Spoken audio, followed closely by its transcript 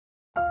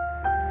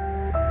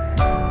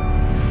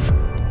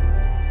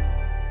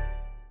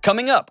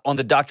Coming up on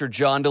the Dr.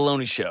 John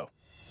Deloney Show.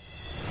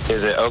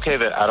 Is it okay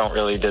that I don't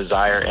really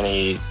desire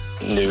any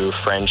new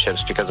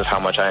friendships because of how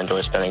much I enjoy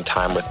spending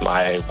time with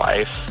my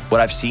wife? What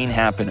I've seen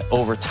happen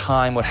over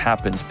time, what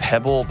happens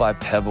pebble by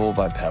pebble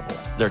by pebble.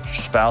 Their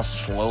spouse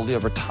slowly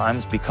over time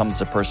becomes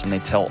the person they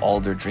tell all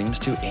their dreams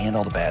to and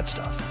all the bad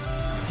stuff.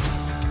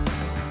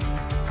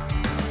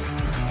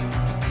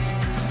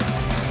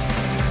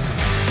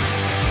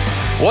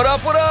 What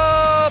up, what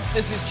up?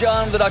 This is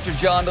John with the Dr.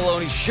 John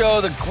Deloney Show,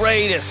 the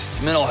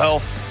greatest mental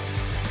health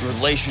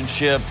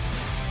relationship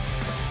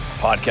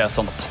podcast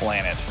on the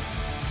planet.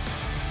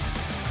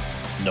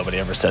 Nobody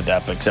ever said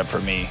that, but except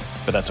for me,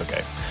 but that's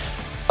okay.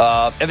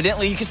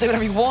 Evidently, you can say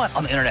whatever you want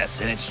on the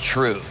internet, and it's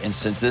true. And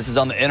since this is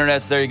on the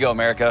internet, there you go,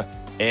 America,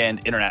 and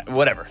internet,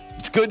 whatever.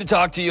 It's good to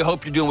talk to you.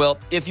 Hope you're doing well.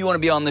 If you want to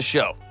be on the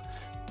show,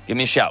 give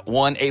me a shout.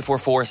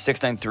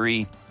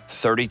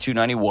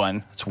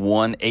 1-844-693-3291. It's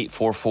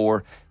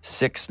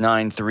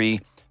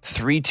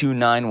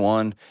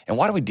 1-844-693-3291. And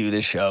why do we do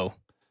this show?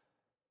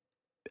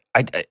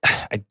 I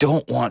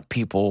don't want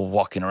people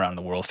walking around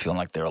the world feeling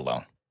like they're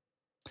alone.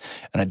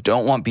 And I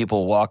don't want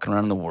people walking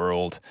around the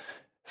world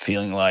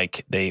feeling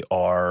like they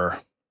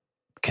are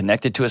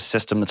connected to a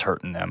system that's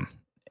hurting them.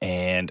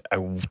 And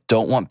I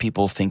don't want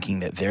people thinking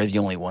that they're the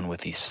only one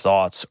with these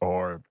thoughts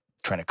or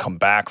trying to come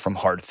back from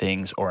hard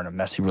things or in a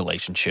messy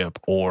relationship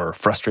or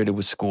frustrated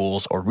with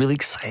schools or really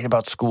excited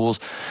about schools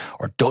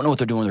or don't know what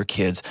they're doing with their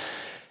kids.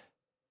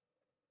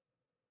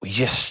 We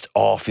just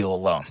all feel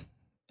alone.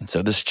 And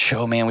so this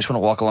show, man, we just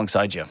want to walk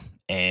alongside you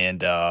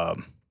and try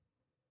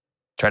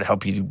to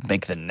help you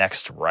make the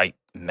next right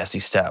messy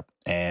step.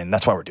 And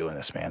that's why we're doing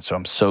this, man. So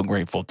I'm so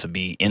grateful to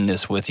be in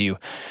this with you.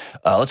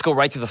 Let's go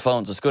right to the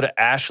phones. Let's go to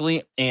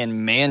Ashley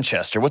in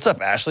Manchester. What's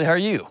up, Ashley? How are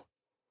you?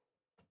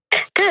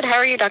 Good. How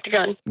are you, Dr.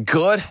 John?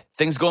 Good.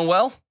 Things going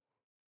well?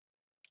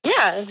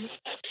 Yeah.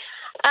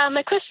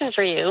 My question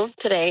for you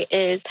today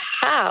is,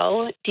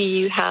 how do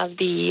you have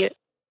this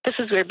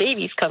is where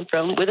babies come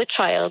from, with a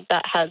child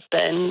that has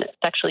been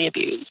sexually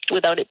abused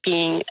without it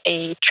being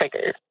a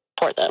trigger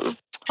for them?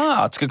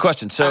 Ah, that's a good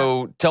question.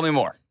 So tell me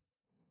more.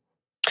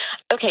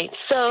 Okay.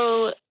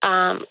 So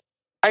our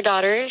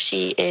daughter,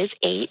 she is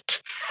 8.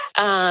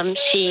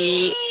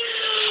 She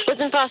was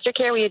in foster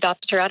care. We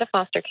adopted her out of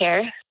foster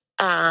care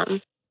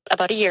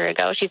about a year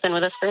ago. She's been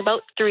with us for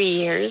about 3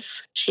 years.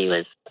 She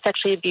was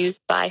sexually abused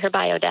by her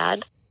bio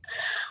dad.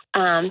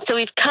 So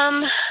we've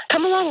come a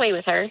long way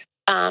with her.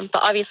 But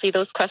obviously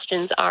those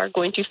questions are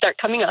going to start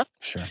coming up.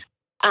 Sure.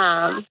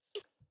 And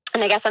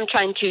I guess I'm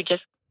trying to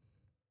just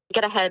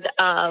get ahead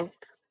of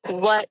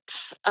what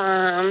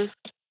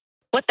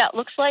that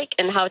looks like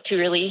and how to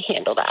really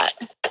handle that.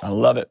 I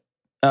love it.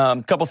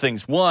 Couple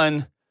things.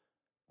 One,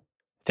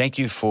 thank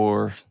you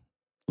for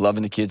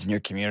loving the kids in your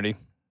community.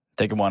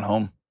 Take them on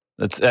home.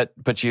 That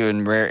puts you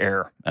in rare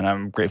air, and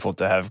I'm grateful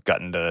to have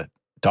gotten to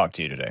talk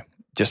to you today.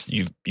 Just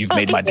you've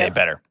made my day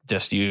better.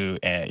 Just you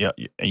and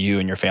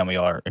your family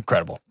are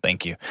incredible.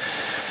 Thank you.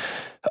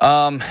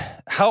 How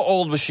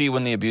old was she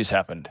when the abuse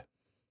happened?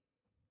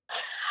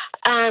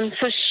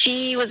 So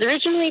she was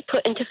originally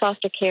put into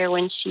foster care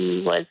when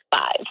she was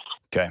 5.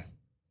 Okay.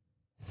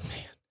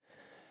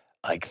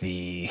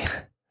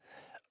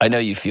 I know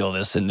you feel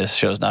this, and this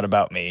show's not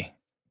about me.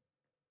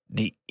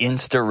 The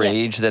insta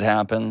rage that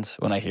happens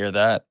when I hear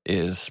that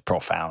is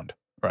profound,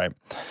 right?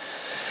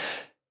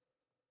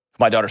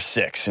 My daughter's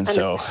 6, and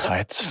so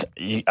I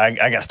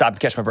got to stop and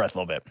catch my breath a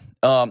little bit.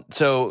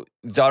 So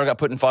daughter got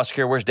put in foster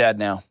care. Where's dad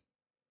now?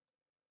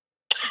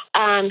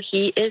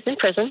 He is in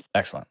prison.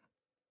 Excellent.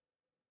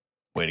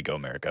 Way to go,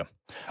 America.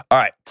 All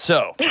right,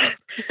 so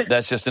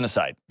that's just an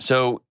aside.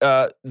 So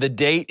the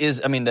date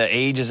is, the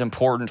age is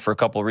important for a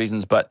couple of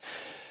reasons, but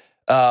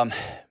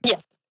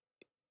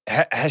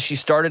has she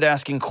started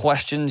asking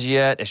questions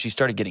yet? Has she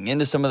started getting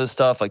into some of this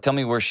stuff? Like, tell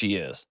me where she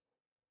is.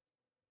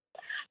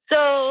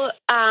 So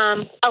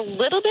a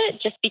little bit,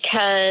 just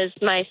because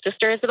my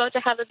sister is about to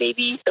have a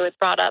baby, so it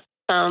brought up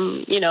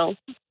some,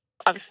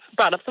 I've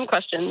brought up some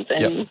questions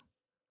and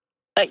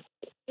like,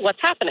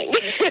 what's happening?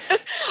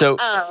 So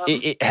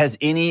has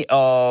any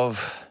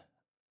of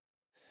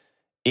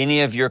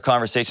your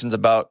conversations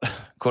about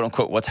quote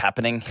unquote what's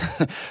happening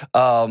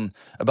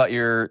about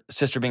your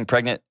sister being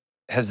pregnant,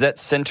 has that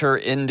sent her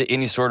into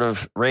any sort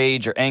of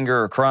rage or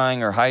anger or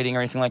crying or hiding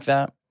or anything like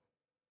that?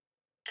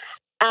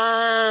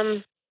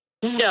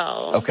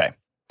 No. Okay.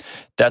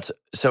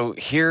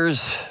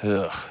 Here's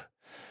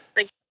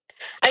like,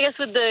 I guess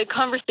with the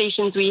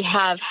conversations we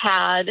have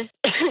had,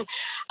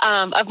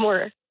 I've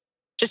more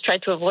just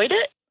tried to avoid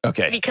it.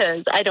 Okay.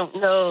 Because I don't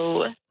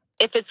know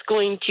if it's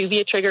going to be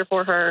a trigger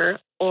for her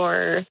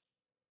or,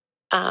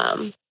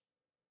 I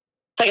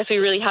guess we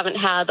really haven't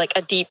had like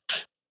a deep,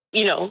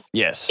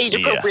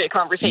 age-appropriate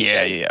conversation.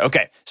 Yeah.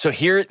 Okay. So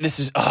here, this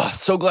is,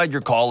 so glad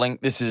you're calling.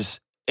 This is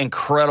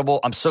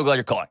incredible. I'm so glad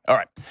you're calling. All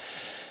right.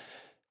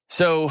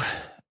 So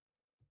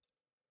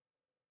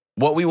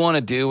what we want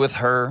to do with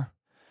her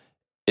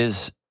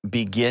is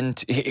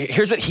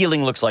here's what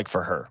healing looks like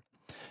for her.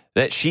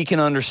 That she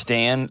can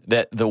understand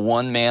that the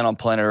one man on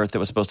planet Earth that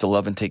was supposed to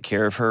love and take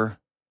care of her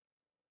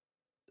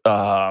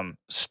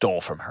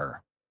stole from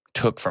her,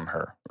 took from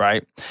her,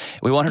 right?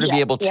 We want her to Yeah, be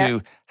able yeah.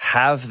 to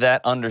have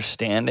that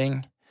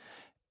understanding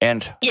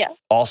and Yeah.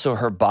 also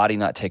her body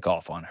not take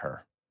off on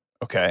her,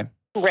 okay?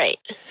 Right.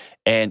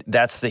 And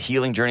that's the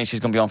healing journey she's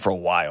going to be on for a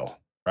while,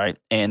 right?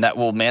 And that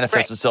will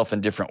manifest Right. itself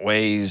in different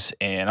ways.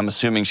 And I'm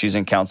assuming she's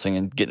in counseling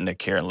and getting the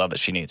care and love that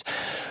she needs.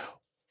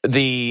 So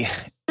she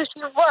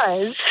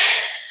was.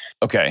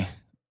 Okay.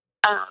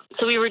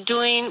 So we were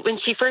doing, when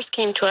she first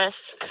came to us,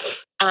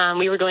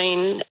 we were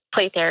doing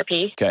play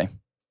therapy, Okay.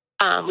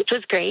 which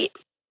was great.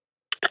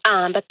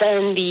 But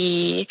then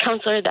the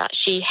counselor that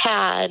she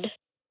had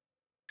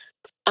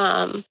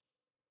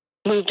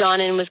moved on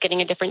and was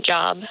getting a different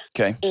job.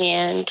 Okay.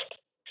 And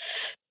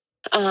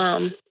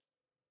the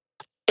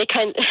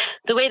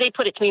way they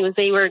put it to me was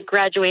they were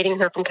graduating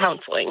her from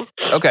counseling.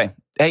 Okay.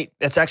 Hey,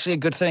 that's actually a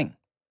good thing.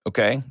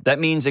 Okay. That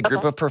means a group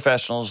Okay. of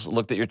professionals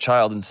looked at your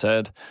child and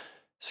said,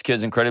 this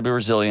kid's incredibly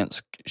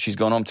resilient. She's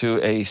going home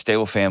to a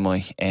stable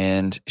family.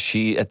 And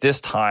she, at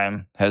this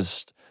time,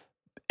 she's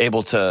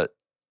able to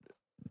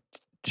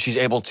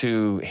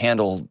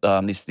handle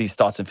these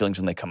thoughts and feelings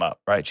when they come up,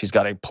 right? She's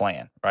got a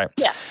plan, right?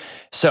 Yeah.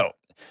 So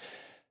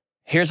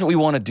here's what we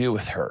want to do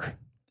with her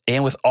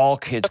and with all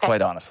kids, Okay.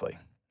 quite honestly,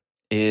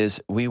 is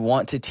we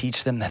want to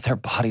teach them that their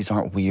bodies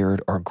aren't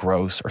weird or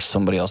gross or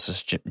somebody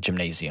else's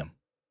gymnasium.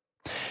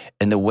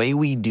 And the way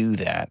we do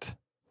that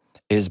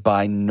is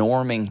by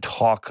norming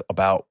talk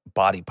about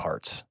body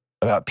parts,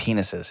 about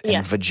penises and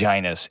Yeah.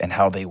 vaginas and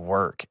how they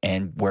work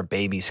and where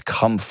babies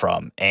come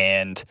from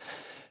and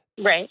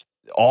Right.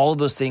 all of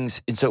those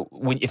things. And so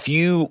when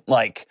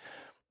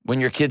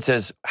your kid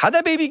says, how'd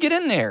that baby get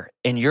in there?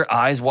 And your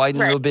eyes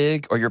widen Right. real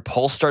big or your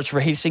pulse starts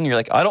racing, you're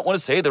like, I don't want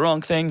to say the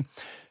wrong thing.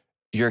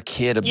 Your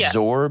kid Yeah.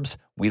 absorbs.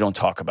 We don't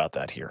talk about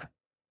that here.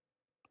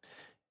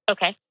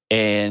 Okay.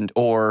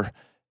 Or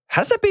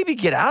how does that baby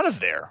get out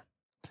of there?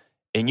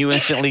 And you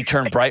instantly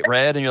turn bright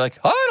red and you're like,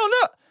 oh, I don't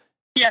know.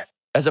 Yeah.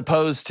 As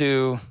opposed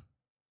to,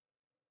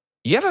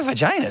 you have a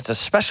vagina. It's a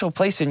special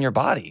place in your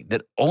body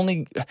that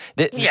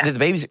the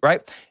baby's,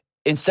 right?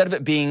 Instead of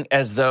it being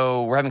as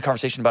though we're having a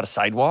conversation about a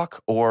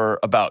sidewalk or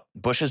about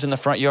bushes in the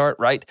front yard,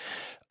 right?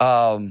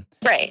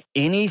 Right.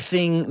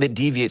 Anything that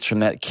deviates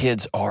from that,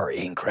 kids are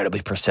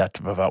incredibly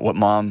perceptive about what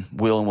mom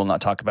will and will not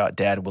talk about,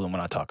 dad will and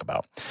will not talk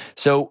about.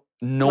 So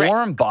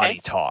norm body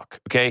talk,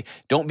 okay?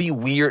 Don't be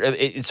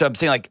weird. So I'm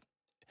saying, like,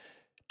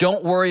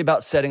 don't worry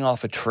about setting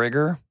off a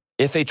trigger.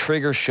 If a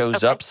trigger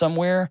shows up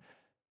somewhere,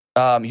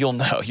 you'll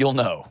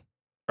know,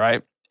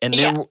 right? And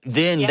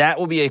then that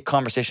will be a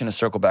conversation to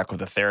circle back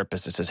with a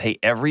therapist that says, hey,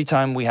 every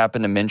time we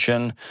happen to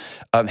mention,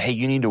 hey,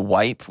 you need to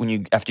wipe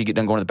after you get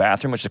done going to the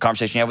bathroom, which is a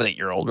conversation you have with an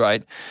 8-year-old,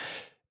 right?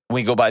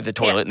 When you go by the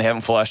toilet and they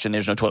haven't flushed and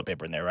there's no toilet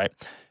paper in there, right?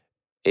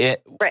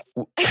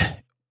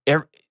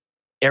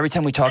 Every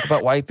time we talk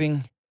about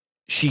wiping,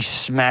 she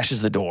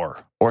smashes the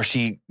door or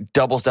she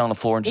doubles down on the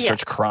floor and just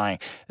starts crying.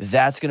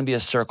 That's going to be a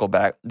circle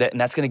back, and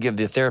that's going to give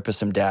the therapist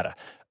some data.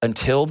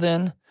 Until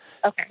then,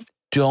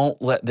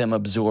 don't let them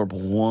absorb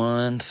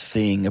one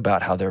thing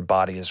about how their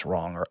body is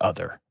wrong or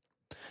other.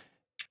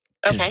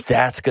 Because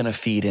that's going to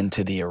feed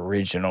into the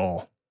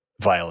original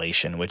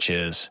violation, which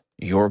is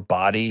your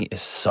body is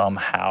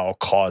somehow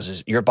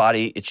causes your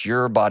body. It's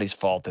your body's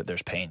fault that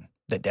there's pain,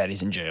 that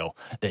daddy's in jail,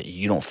 that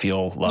you don't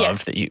feel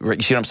loved. That you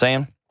see what I'm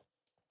saying?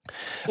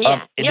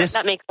 Yeah,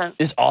 that makes sense.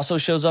 This also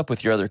shows up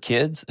with your other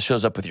kids. It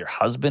shows up with your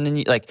husband,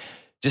 and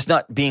just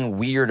not being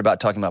weird about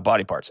talking about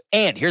body parts.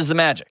 And here's the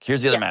magic.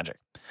 Here's the other magic.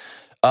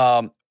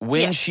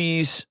 When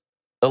she's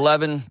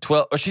 11,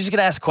 12, or she's going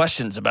to ask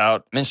questions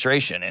about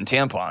menstruation and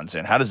tampons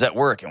and how does that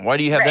work and why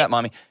do you have that,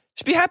 mommy?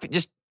 Just be happy.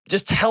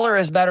 Just tell her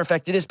as a matter of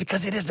fact it is,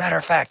 because it is matter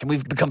of fact, and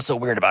we've become so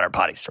weird about our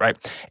bodies, right?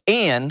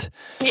 And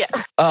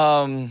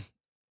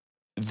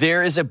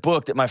there is a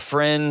book that my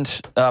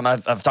friend,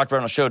 I've talked about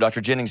on the show, Dr.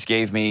 Jennings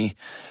gave me.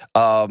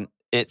 I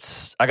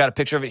got a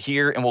picture of it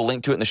here, and we'll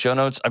link to it in the show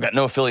notes. I've got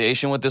no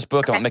affiliation with this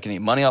book. I'm not making any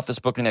money off this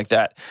book or anything like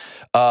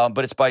that.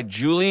 But it's by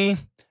Julie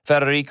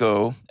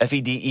Federico,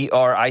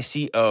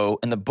 Federico,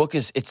 and the book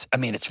is, it's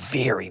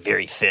very,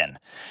 very thin.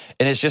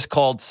 And it's just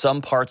called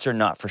Some Parts Are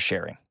Not for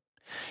Sharing.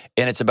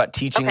 And it's about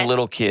teaching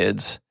little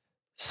kids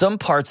some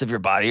parts of your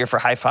body are for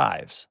high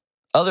fives.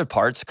 Other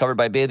parts covered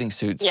by bathing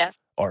suits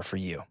are for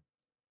you.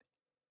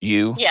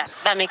 Yeah,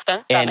 that makes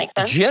sense.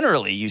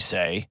 Generally you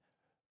say,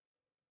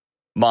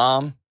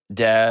 mom,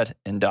 dad,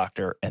 and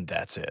doctor, and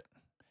that's it.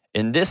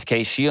 In this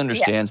case, she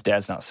understands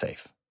dad's not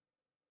safe,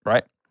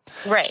 right?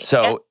 Right.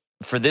 So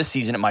for this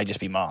season, it might just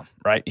be mom,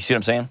 right? You see what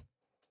I'm saying?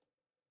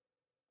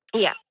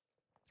 Yeah.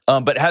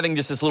 But having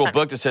just this little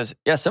book that says,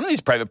 some of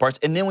these private parts,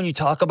 and then when you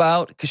talk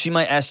about, because she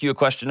might ask you a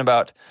question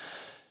about,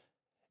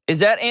 is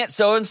that Aunt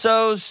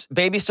so-and-so's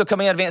baby still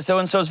coming out of Aunt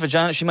so-and-so's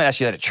vagina? She might ask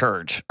you that at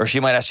church, or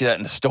she might ask you that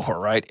in the store,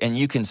 right? And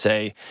you can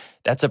say,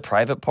 that's a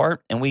private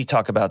part, and we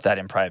talk about that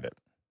in private.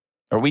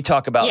 Or we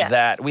talk about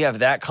that. We have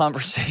that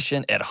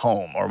conversation at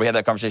home, or we have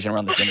that conversation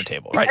around the dinner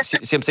table, right? see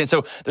what I'm saying?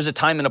 So there's a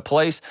time and a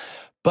place,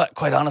 But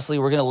quite honestly,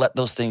 we're going to let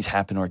those things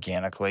happen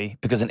organically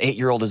because an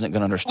 8-year-old isn't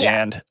going to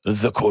understand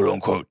the quote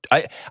unquote.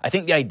 I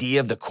think the idea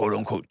of the quote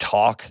unquote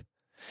talk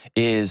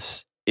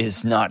is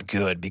not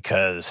good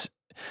because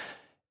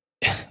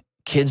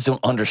kids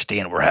don't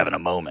understand we're having a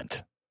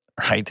moment,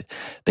 right?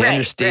 They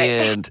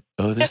understand,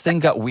 oh, this thing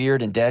got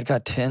weird and dad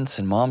got tense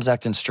and mom's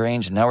acting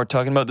strange and now we're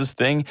talking about this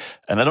thing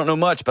and I don't know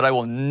much, but I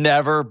will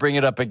never bring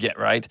it up again,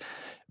 right?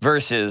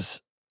 Versus...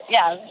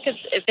 Yeah, because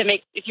if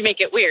you make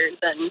it weird,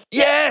 then...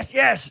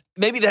 Yes.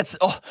 Maybe that's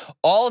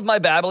all of my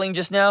babbling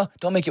just now.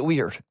 Don't make it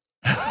weird,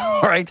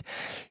 right?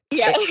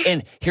 Yeah.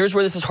 And here's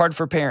where this is hard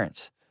for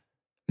parents.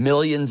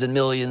 Millions and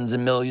millions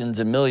and millions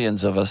and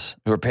millions of us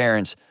who are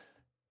parents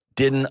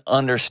didn't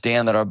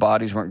understand that our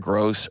bodies weren't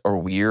gross or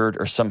weird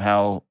or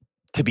somehow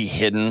to be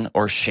hidden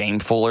or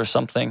shameful or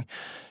something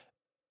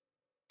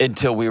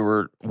until we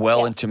were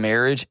well into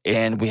marriage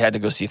and we had to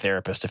go see a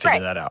therapist to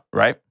figure that out,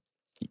 right?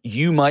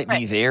 You might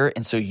be there,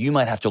 and so you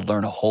might have to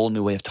learn a whole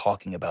new way of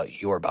talking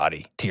about your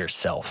body to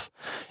yourself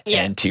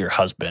and to your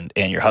husband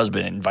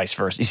and vice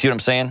versa. You see what I'm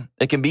saying?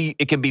 It can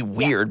be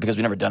weird because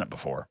we've never done it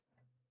before.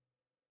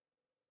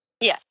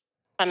 Yeah,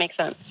 that makes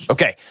sense.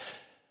 Okay.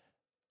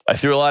 I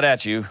threw a lot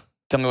at you.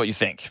 Tell me what you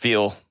think,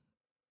 feel.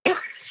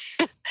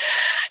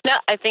 No,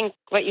 I think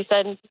what you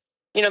said,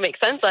 makes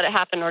sense. Let it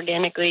happen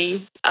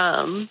organically.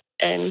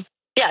 And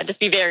just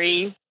be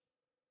very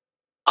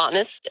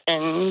honest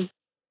and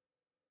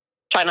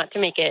try not to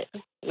make it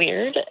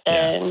weird.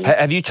 And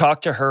have you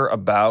talked to her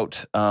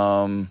about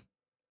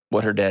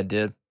what her dad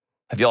did?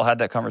 Have you all had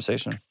that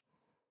conversation?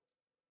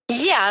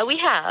 Yeah, we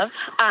have,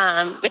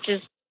 which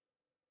is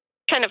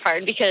kind of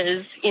hard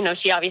because,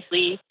 she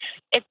obviously,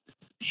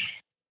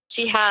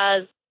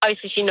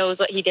 she knows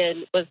what he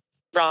did was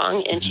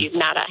wrong and she's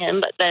mad at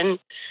him, but then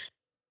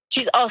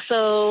she's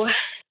also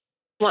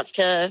wants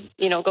to,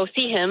 go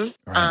see him.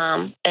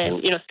 Right.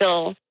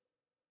 Still,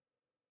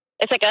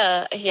 it's like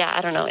I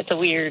don't know. It's a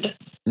weird.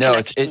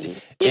 No,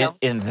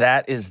 and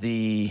that is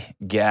the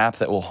gap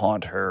that will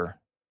haunt her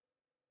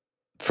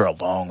for a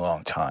long,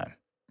 long time,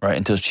 right?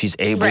 Until she's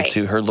able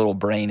to, her little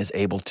brain is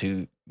able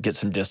to get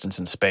some distance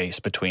and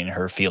space between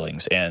her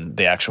feelings and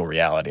the actual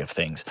reality of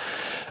things.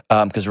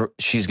 Because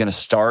she's going to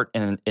start,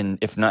 and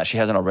if not, she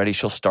hasn't already,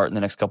 she'll start in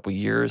the next couple of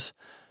years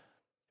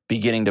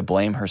beginning to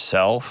blame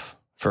herself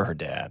for her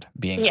dad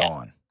being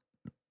gone.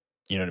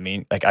 You know what I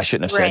mean? Like, I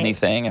shouldn't have said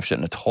anything. I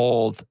shouldn't have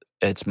told.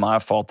 It's my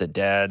fault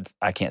that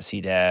I can't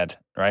see dad,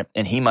 right?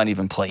 And he might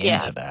even play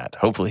into that.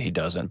 Hopefully he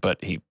doesn't,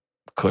 but he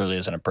clearly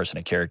isn't a person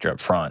of character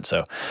up front.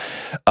 So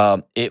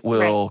it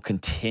will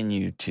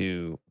continue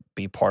to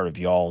be part of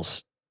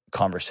y'all's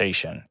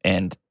conversation.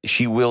 And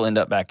she will end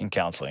up back in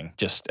counseling,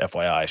 just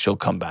FYI. She'll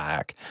come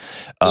back.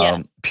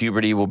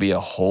 Puberty will be a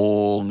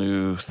whole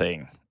new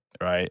thing,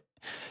 right?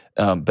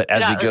 But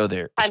as we go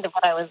there. Kind of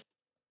what I was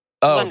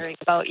wondering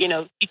about,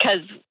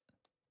 because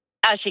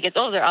as she gets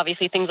older,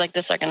 obviously things like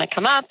this are going to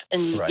come up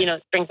and,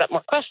 it brings up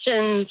more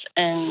questions.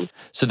 And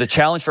so the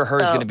challenge for her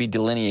is going to be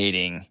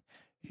delineating.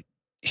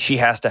 She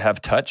has to have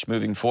touch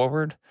moving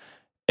forward.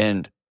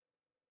 And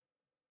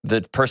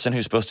the person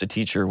who's supposed to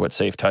teach her what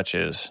safe touch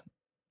is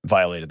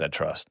violated that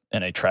trust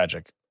in a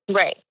tragic,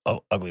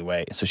 ugly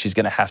way. So she's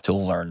going to have to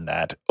learn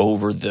that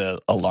over the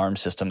alarm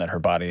system that her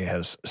body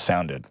has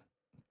sounded.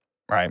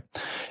 Right.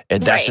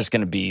 And that's just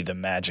going to be the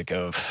magic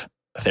of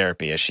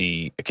therapy as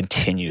she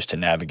continues to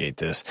navigate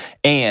this.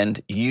 And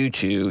you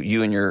two,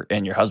 you and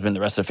your husband, the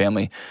rest of the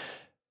family,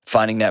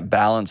 finding that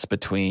balance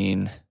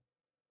between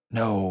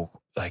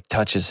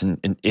touch is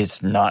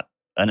it's not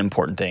an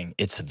important thing.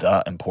 It's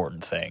the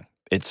important thing.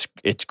 It's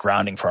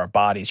grounding for our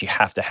bodies. You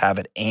have to have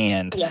it,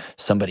 and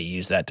somebody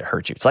used that to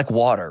hurt you. It's like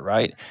water,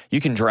 right?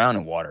 You can drown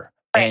in water.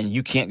 And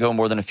you can't go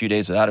more than a few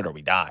days without it or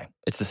we die.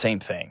 It's the same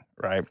thing,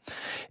 right?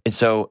 And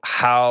so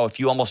if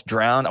you almost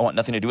drown, I want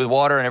nothing to do with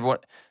water and everyone,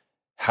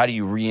 how do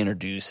you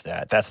reintroduce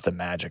that? That's the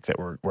magic that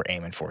we're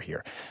aiming for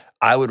here.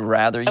 I would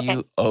rather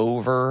you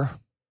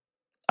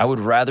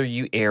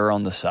err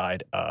on the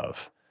side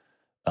of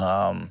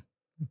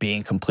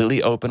being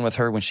completely open with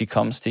her when she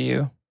comes to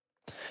you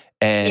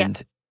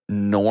and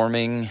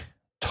norming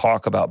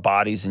talk about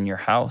bodies in your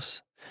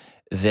house,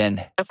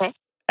 then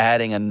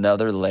adding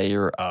another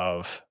layer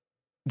of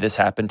this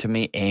happened to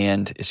me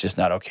and it's just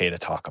not okay to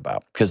talk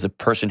about. Because the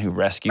person who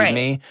rescued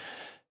me,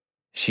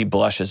 she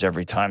blushes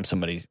every time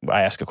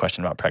I ask a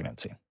question about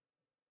pregnancy. You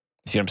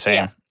see what I'm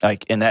saying?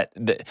 Like, and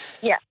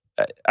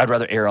I'd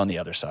rather err on the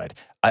other side.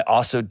 I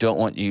also don't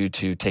want you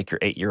to take your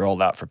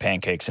 8-year-old out for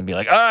pancakes and be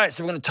like, all right,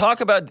 so we're going to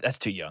talk about, that's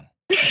too young.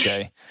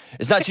 Okay.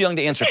 It's not too young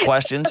to answer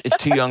questions. It's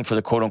too young for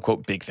the quote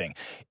unquote big thing.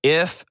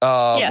 If,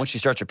 when she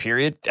starts her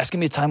period, that's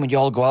going to be a time when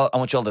y'all go out. I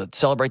want y'all to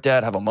celebrate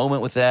that, have a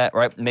moment with that,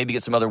 right? Maybe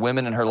get some other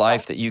women in her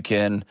life that you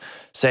can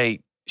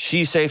say,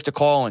 she's safe to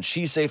call and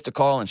she's safe to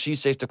call and she's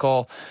safe to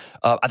call.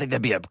 I think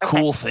that'd be a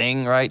cool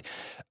thing, right?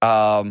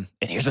 And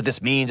here's what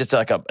this means. It's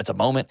a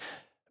moment.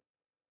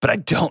 But I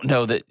don't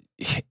know that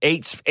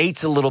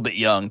eight's a little bit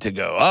young to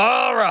go,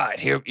 all right,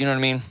 here, you know what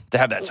I mean? To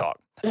have that talk.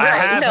 I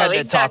have had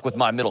that talk with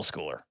my middle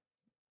schooler.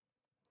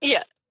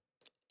 Yeah.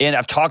 And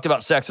I've talked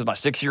about sex with my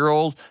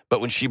 6-year-old, but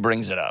when she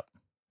brings it up.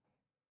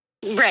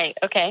 Right.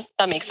 Okay.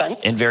 That makes sense.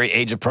 In very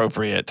age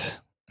appropriate,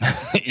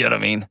 you know what I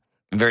mean?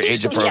 In very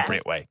age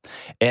appropriate way.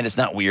 And it's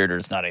not weird or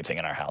it's not anything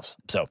in our house.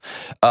 So,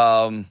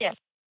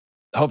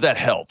 hope that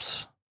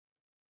helps.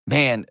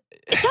 Man,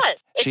 it does.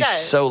 She's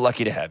so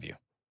lucky to have you.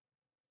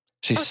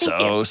 She's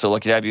so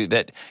lucky to have you,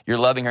 that you're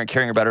loving her and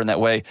caring about her in that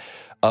way.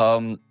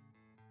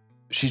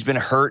 She's been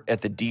hurt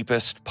at the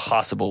deepest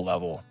possible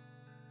level,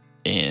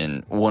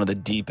 in one of the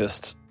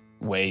deepest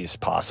ways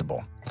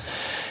possible,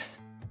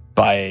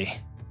 by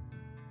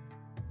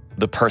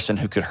the person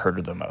who could hurt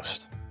her the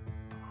most.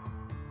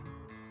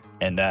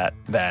 And that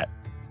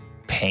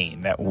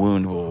pain, that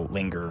wound will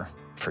linger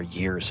for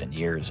years and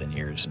years and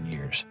years and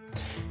years.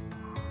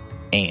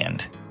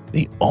 And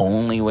the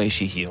only way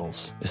she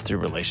heals is through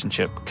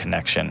relationship,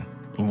 connection,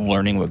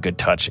 learning what good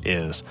touch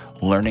is,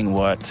 learning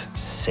what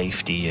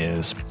safety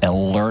is, and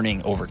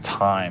learning over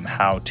time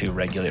how to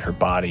regulate her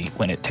body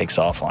when it takes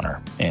off on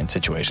her in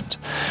situations.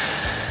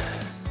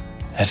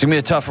 It's gonna be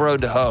a tough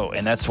road to hoe,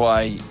 and that's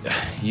why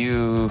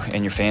you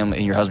and your family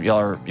and your husband,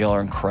 y'all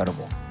are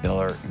incredible. Y'all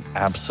are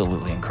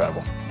absolutely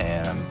incredible,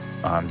 and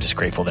I'm just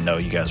grateful to know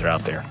you guys are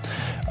out there.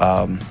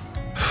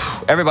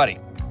 Everybody,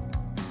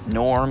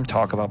 Norm,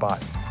 talk about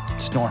body.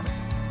 It's Norm.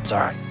 It's all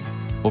right.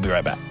 We'll be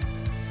right back.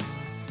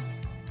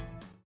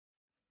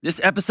 This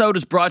episode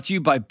is brought to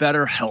you by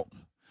BetterHelp.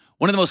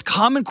 One of the most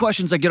common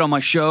questions I get on my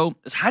show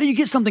is, how do you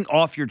get something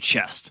off your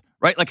chest,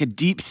 right? Like a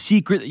deep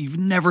secret that you've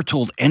never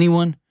told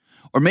anyone.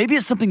 Or maybe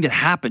it's something that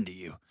happened to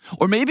you.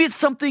 Or maybe it's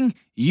something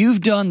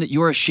you've done that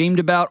you're ashamed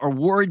about or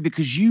worried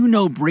because you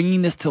know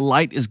bringing this to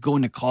light is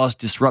going to cause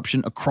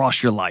disruption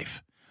across your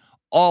life.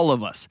 All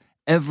of us,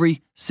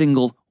 every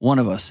single one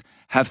of us,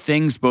 have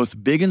things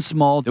both big and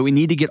small that we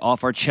need to get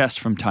off our chest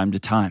from time to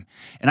time.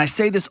 And I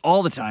say this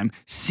all the time,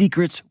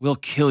 secrets will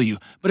kill you,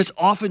 but it's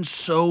often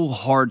so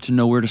hard to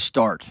know where to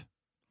start.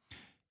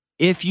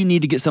 If you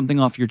need to get something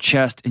off your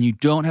chest and you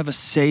don't have a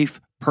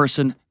safe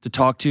person to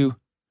talk to,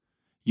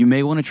 you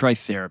may want to try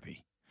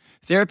therapy.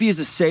 Therapy is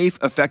a safe,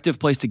 effective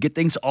place to get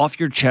things off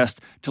your chest,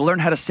 to learn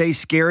how to say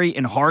scary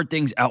and hard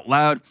things out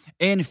loud,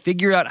 and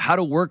figure out how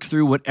to work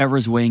through whatever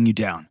is weighing you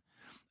down.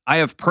 I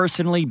have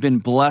personally been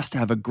blessed to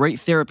have a great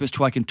therapist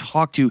who I can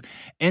talk to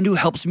and who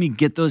helps me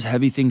get those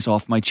heavy things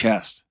off my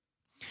chest.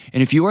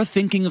 And if you are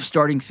thinking of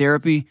starting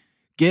therapy,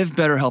 give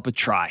BetterHelp a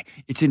try.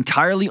 It's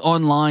entirely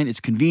online, it's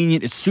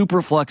convenient, it's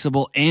super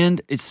flexible,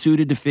 and it's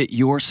suited to fit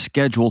your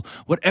schedule,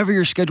 whatever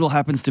your schedule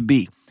happens to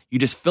be. You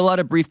just fill out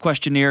a brief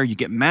questionnaire, you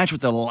get matched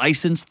with a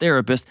licensed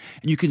therapist,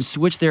 and you can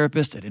switch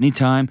therapists at any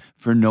time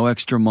for no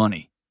extra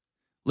money.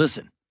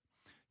 Listen,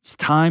 it's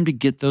time to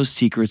get those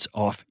secrets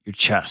off your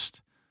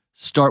chest.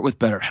 Start with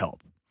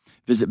BetterHelp.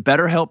 Visit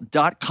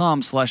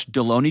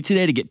BetterHelp.com/Delony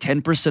today to get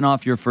 10%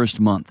 off your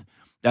first month.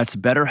 That's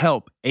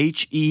BetterHelp,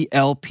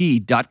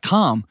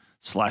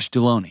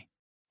 HELP.com/Delony.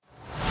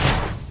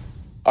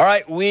 All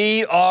right,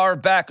 we are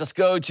back. Let's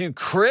go to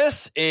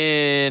Chris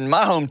in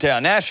my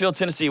hometown, Nashville,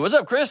 Tennessee. What's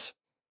up, Chris?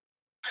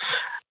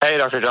 Hey,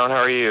 Dr. John, how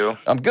are you?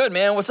 I'm good,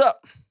 man. What's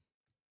up?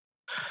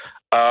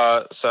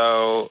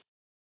 So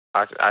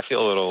I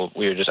feel a little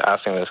weird just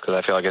asking this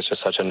because I feel like it's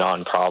just such a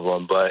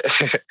non-problem, but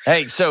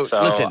hey, so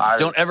listen,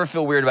 don't ever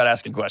feel weird about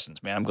asking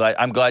questions, man.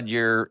 I'm glad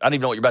you're, I don't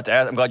even know what you're about to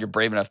ask. I'm glad you're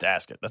brave enough to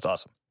ask it. That's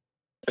awesome.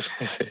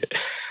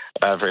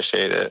 I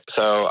appreciate it.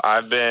 So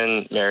I've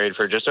been married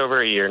for just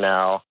over a year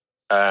now,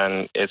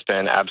 and it's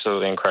been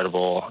absolutely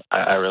incredible.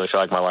 I really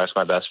feel like my wife's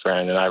my best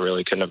friend, and I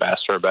really couldn't have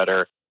asked for a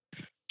better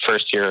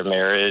first year of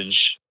marriage.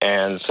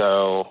 And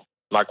so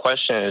my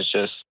question is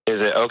just,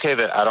 is it okay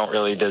that I don't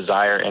really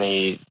desire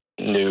any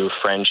new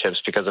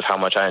friendships because of how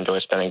much I enjoy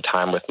spending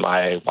time with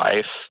my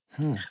wife?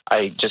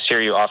 I just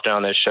hear you often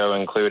on this show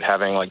include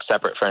having like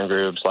separate friend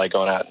groups, like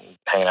going out and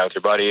hanging out with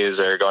your buddies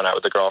or going out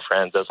with the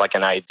girlfriends as like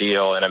an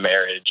ideal in a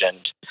marriage. And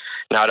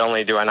not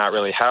only do I not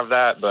really have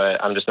that,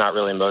 but I'm just not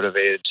really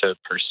motivated to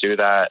pursue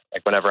that.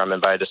 Like whenever I'm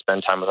invited to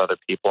spend time with other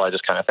people, I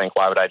just kind of think,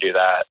 why would I do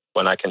that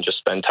when I can just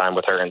spend time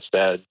with her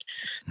instead?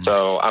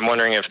 So I'm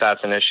wondering if that's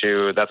an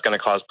issue that's going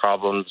to cause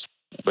problems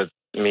with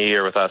me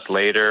or with us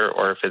later,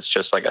 or if it's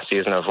just like a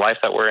season of life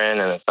that we're in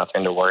and it's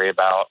nothing to worry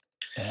about.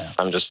 Yeah.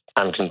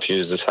 I'm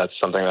confused if that's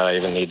something that I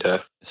even need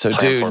to. So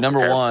dude,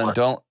 number one,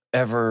 don't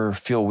ever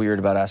feel weird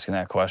about asking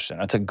that question.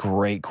 That's a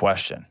great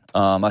question.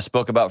 I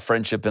spoke about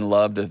friendship and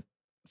love to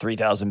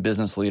 3,000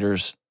 business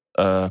leaders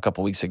a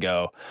couple weeks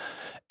ago.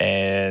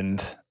 And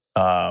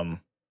I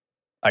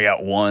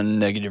got one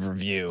negative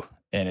review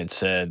and it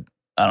said,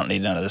 I don't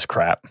need none of this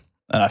crap.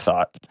 And I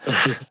thought,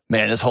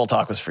 man, this whole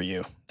talk was for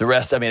you. The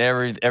rest, I mean,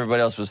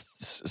 everybody else was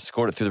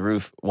scored it through the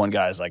roof. One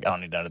guy's like, I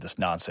don't need none of this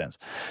nonsense.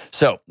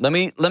 So let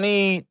me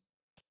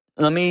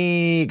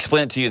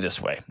explain it to you this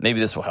way.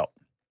 Maybe this will help.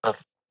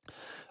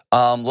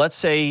 Let's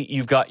say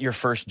you've got your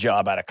first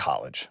job out of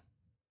college,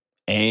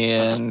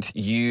 and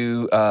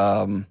you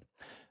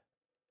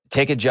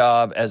take a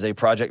job as a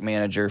project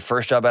manager.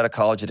 First job out of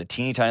college at a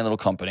teeny tiny little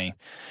company,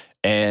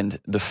 and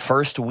the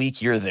first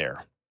week you're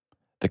there,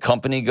 the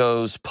company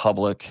goes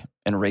public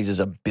and raises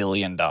 $1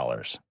 billion.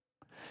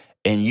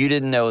 And you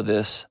didn't know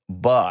this,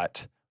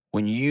 but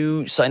when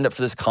you signed up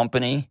for this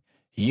company,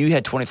 you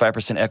had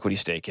 25% equity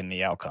stake in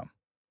the outcome.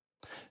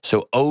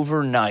 So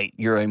overnight,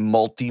 you're a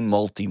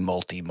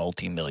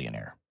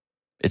multi-millionaire.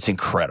 It's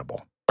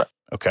incredible.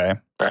 Okay?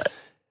 Right.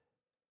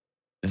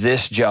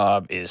 This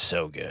job is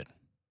so good.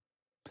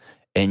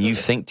 And you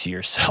think to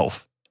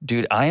yourself,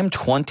 dude, I am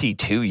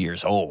 22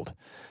 years old.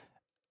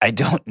 I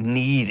don't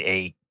need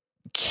a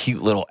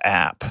cute little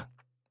app.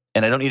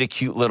 And I don't need a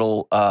cute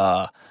little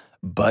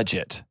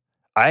budget.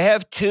 I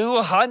have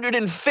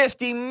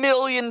 $250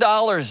 million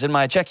in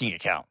my checking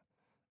account.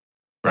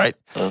 Right?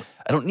 I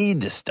don't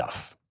need this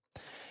stuff.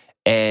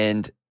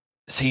 And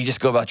so you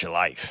just go about your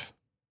life.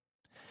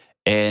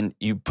 And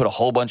you put a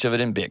whole bunch of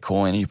it in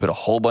Bitcoin, and you put a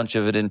whole bunch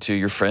of it into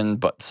your friend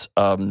Butt's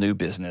new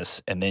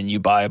business, and then you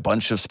buy a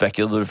bunch of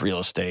speculative real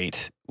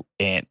estate,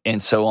 and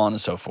so on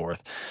and so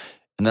forth.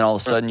 And then all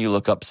of a sudden you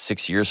look up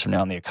 6 years from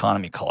now and the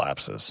economy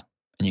collapses,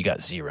 and you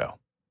got zero.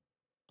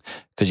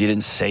 Because you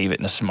didn't save it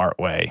in a smart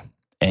way,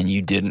 and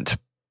you didn't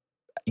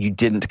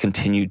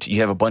continue to,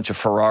 you have a bunch of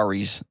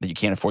Ferraris that you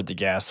can't afford the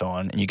gas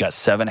on, and you got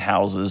 7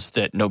 houses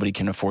that nobody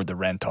can afford the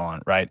rent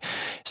on, right?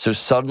 So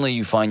suddenly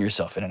you find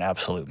yourself in an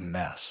absolute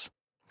mess.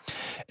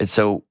 And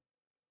so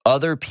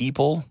other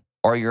people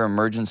are your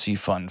emergency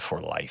fund for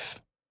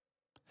life.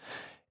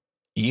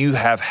 You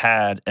have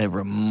had a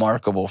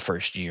remarkable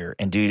first year,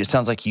 and dude, it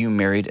sounds like you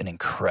married an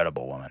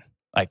incredible woman.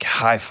 Like,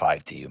 high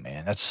five to you,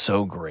 man. That's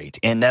so great.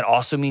 And that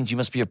also means you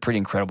must be a pretty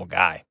incredible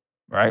guy,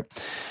 right?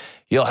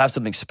 You'll have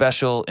something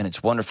special, and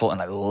it's wonderful,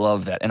 and I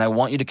love that. And I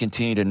want you to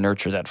continue to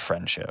nurture that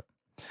friendship.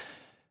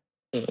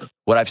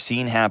 What I've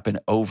seen happen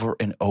over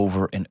and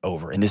over and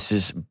over, and this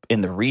is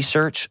in the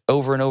research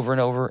over and over and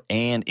over,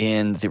 and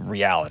in the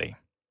reality,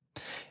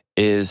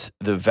 is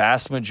the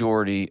vast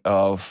majority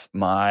of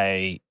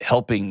my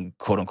helping,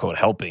 quote unquote,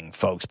 helping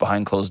folks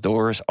behind closed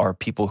doors are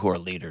people who are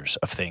leaders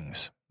of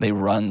things. They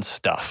run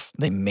stuff.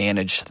 They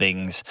manage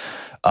things.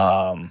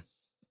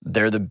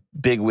 They're the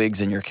big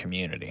wigs in your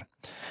community.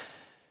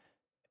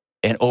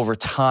 And over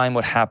time,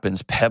 what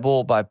happens,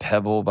 pebble by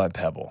pebble by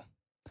pebble,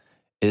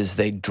 is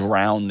they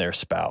drown their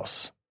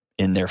spouse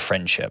in their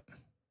friendship.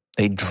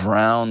 They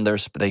drown their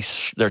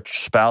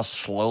spouse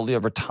slowly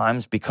over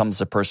time becomes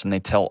the person they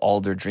tell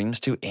all their dreams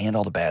to and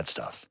all the bad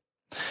stuff.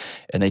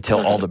 And they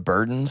tell all the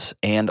burdens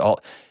and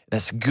all.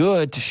 That's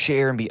good to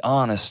share and be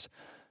honest.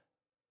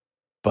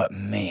 But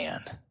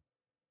man,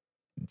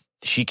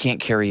 she can't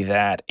carry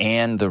that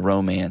and the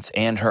romance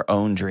and her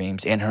own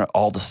dreams and her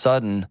all of a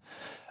sudden,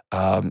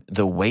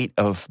 the weight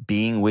of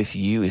being with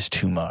you is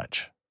too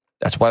much.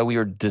 That's why we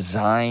are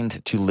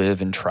designed to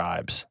live in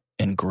tribes,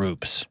 in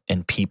groups,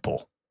 in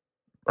people,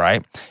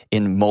 right?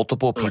 In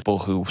multiple people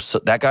who, so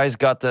that guy's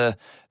got the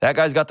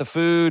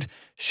food,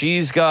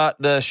 she's got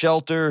the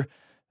shelter,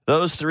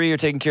 those three are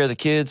taking care of the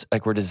kids.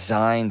 Like, we're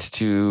designed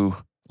to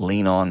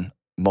lean on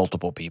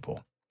multiple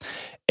people.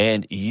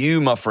 And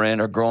you, my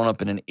friend, are growing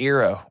up in an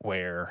era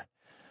where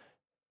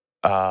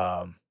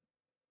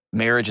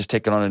marriage has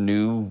taken on a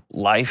new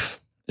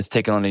life. It's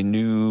taken on a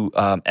new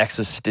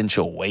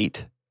existential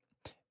weight,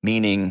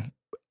 meaning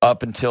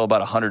up until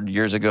about 100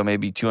 years ago,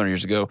 maybe 200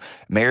 years ago,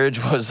 marriage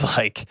was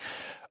like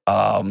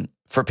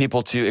for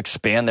people to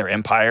expand their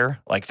empire.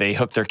 Like, they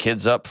hooked their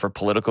kids up for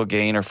political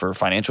gain or for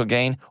financial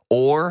gain.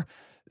 Or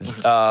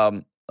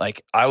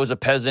like, I was a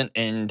peasant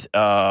and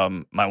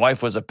my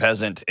wife was a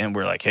peasant, and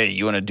we're like, hey,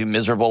 you want to do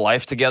miserable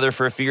life together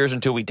for a few years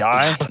until we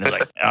die? And it's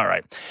like, all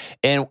right.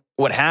 And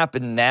what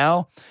happened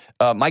now,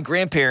 my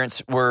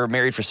grandparents were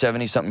married for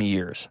 70-something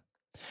years.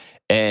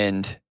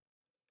 And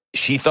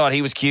she thought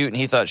he was cute and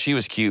he thought she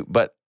was cute.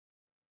 But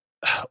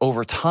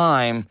over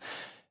time,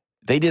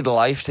 they did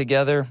life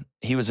together.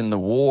 He was in the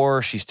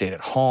war. She stayed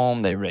at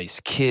home. They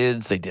raised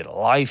kids. They did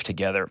life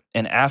together.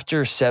 And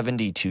after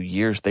 72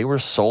 years, they were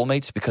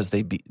soulmates because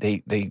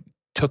they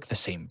took the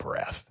same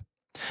breath.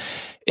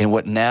 And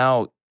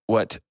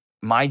what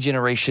my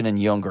generation and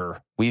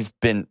younger, we've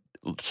been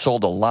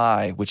sold a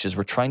lie, which is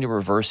we're trying to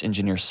reverse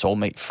engineer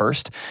soulmate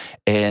first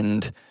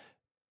and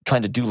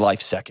trying to do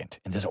life second.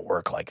 It doesn't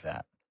work like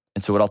that.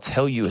 And so what I'll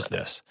tell you is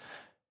this: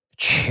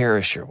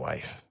 cherish your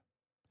wife.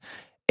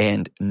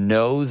 And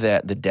know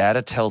that the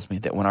data tells me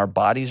that when our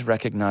bodies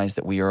recognize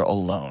that we are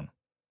alone,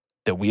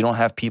 that we don't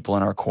have people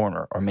in our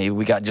corner, or maybe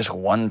we got just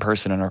one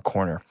person in our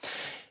corner,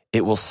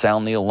 it will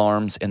sound the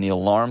alarms. And the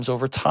alarms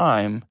over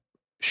time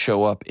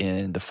show up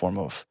in the form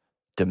of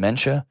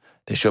dementia.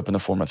 They show up in the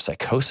form of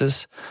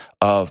psychosis,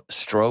 of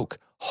stroke,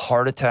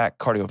 heart attack,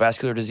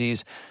 cardiovascular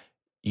disease.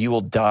 You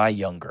will die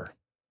younger,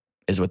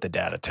 is what the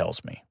data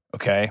tells me.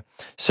 Okay?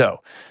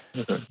 So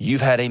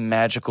you've had a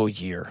magical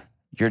year.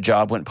 Your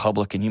job went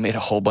public and you made a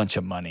whole bunch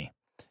of money.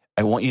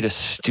 I want you to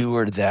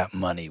steward that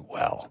money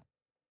well.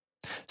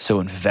 So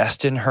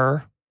invest in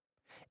her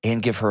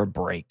and give her a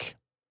break.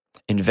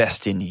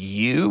 Invest in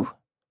you.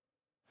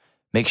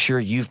 Make sure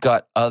you've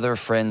got other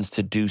friends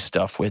to do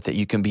stuff with, that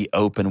you can be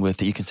open with,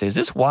 that you can say, is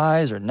this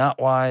wise or not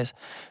wise?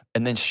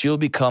 And then she'll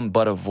become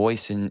but a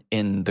voice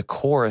in the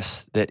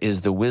chorus that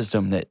is the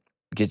wisdom that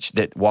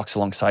that walks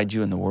alongside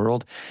you in the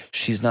world,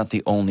 she's not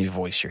the only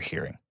voice you're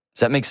hearing.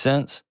 Does that make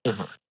sense?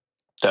 Mm-hmm.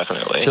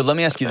 Definitely. So let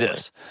me ask you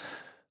this.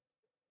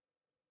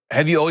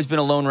 Have you always been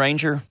a lone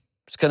ranger?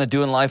 Just kind of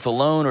doing life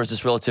alone, or is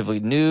this relatively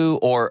new?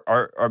 Or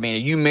are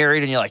you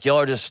married and you're like, y'all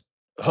are just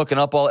hooking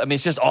up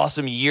it's just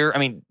awesome year.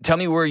 Tell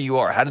me where you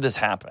are. How did this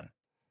happen?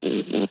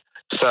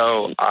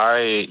 So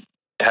I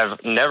have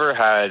never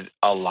had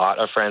a lot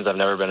of friends. I've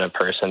never been a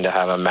person to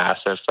have a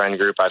massive friend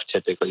group. I've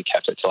typically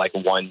kept it to like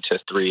 1 to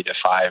 3 to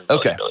 5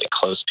 really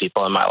close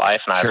people in my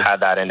life. And I've had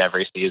that in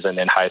every season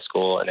in high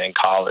school and in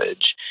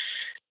college.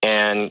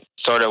 And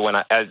sort of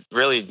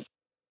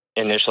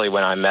initially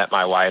when I met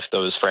my wife,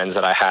 those friends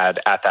that I had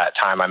at that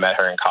time, I met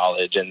her in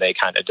college and they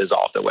kind of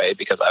dissolved away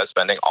because I was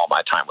spending all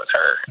my time with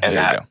her. And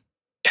that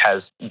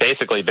has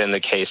basically been the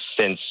case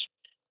since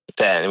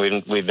then.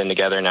 We've been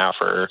together now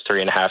for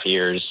 3.5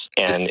 years,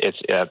 and it's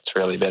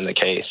really been the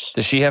case.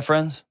 Does she have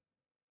friends?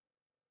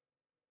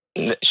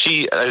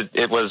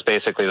 It was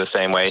basically the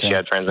same way. She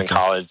had friends in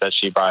college that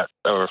she brought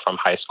over from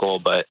high school,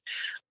 but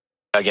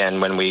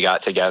again, when we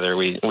got together,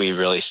 we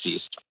really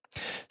ceased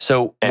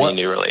any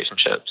new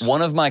relationships.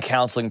 One of my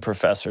counseling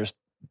professors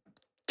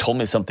told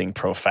me something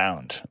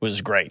profound. It was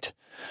great.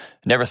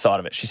 Never thought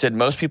of it. She said,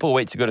 most people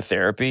wait to go to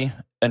therapy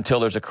until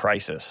there's a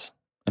crisis,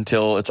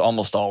 until it's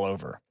almost all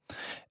over.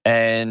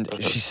 And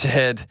she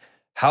said,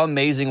 how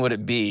amazing would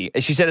it be?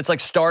 She said, it's like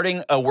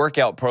starting a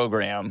workout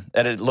program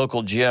at a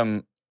local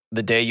gym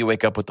the day you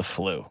wake up with the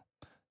flu.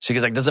 She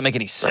goes, doesn't make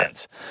any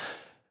sense.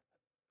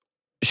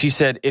 She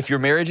said, if your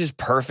marriage is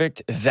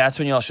perfect, that's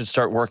when y'all should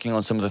start working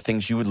on some of the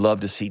things you would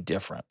love to see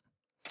different.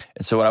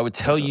 And so what I would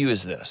tell you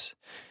is this.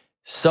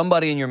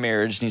 Somebody in your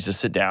marriage needs to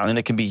sit down, and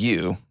it can be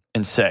you,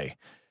 and say,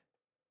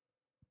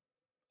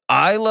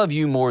 I love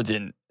you more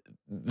than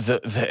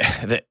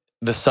the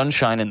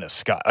sunshine in the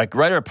sky. Like,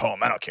 write her a poem.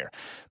 I don't care.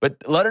 But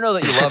let her know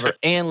that you love her,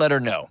 and let her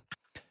know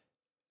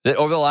that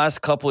over the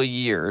last couple of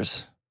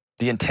years,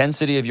 the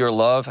intensity of your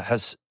love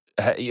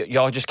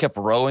y'all just kept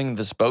rowing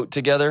this boat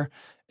together,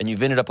 and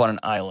you've ended up on an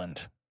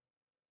island.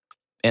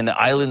 And the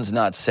island's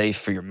not safe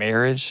for your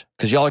marriage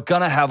because y'all are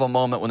going to have a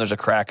moment when there's a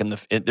crack in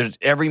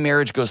every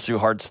marriage goes through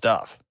hard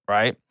stuff,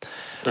 right?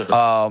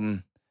 Mm-hmm.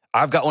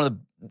 I've got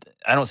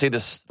I don't say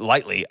this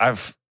lightly.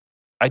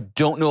 I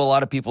don't know a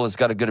lot of people that's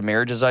got as good a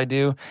marriage as I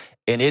do,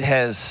 and it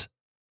has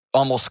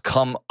almost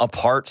come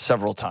apart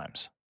several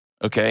times.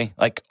 Okay,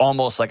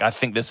 almost I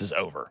think this is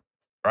over,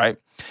 right?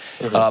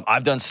 Mm-hmm.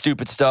 I've done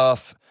stupid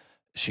stuff.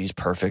 She's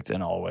perfect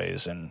in all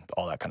ways and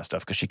all that kind of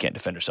stuff because she can't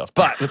defend herself.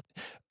 But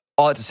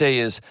all I have to say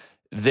is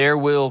there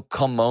will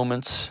come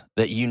moments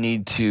that you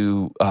need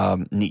to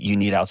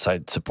need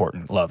outside support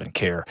and love and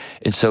care,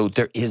 and so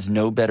there is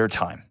no better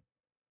time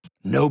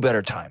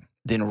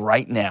than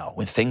right now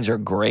when things are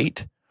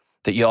great.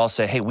 That you all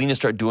say, hey, we need to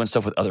start doing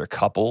stuff with other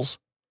couples.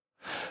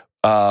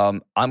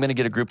 I'm going to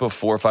get a group of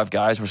 4 or 5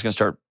 guys. We're just going to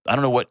start, I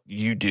don't know what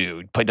you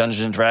do, play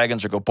Dungeons and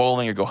Dragons or go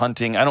bowling or go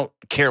hunting. I don't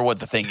care what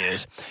the thing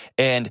is.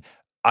 And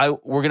we're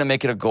going to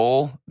make it a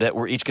goal that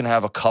we're each going to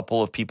have a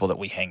couple of people that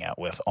we hang out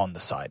with on the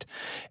side.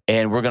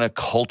 And we're going to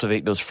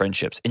cultivate those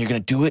friendships. And you're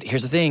going to do it,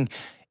 here's the thing,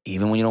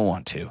 even when you don't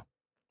want to.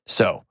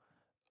 So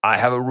I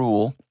have a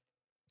rule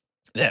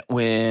that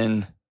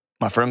when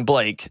my friend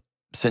Blake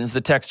sends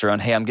the text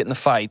around, hey, I'm getting the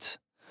fights,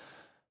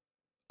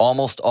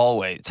 almost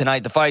always.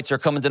 Tonight, the fights are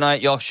coming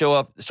tonight. Y'all show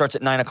up. It starts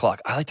at 9 o'clock.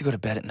 I like to go to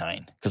bed at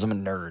 9 because I'm a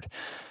nerd.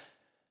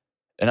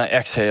 And I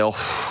exhale.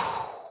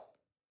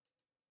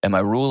 And my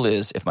rule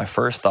is, if my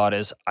first thought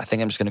is, I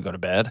think I'm just going to go to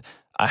bed,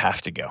 I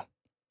have to go.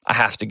 I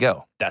have to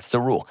go. That's the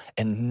rule.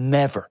 And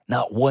never,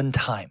 not one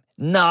time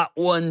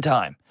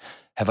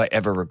have I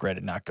ever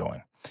regretted not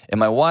going. And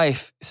my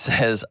wife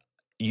says,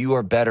 you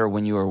are better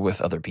when you are with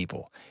other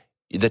people.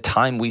 The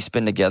time we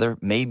spend together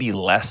may be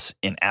less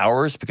in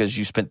hours because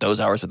you spent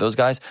those hours with those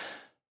guys,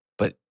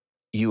 but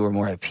you were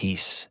more at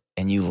peace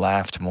and you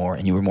laughed more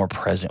and you were more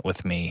present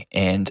with me.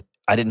 And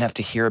I didn't have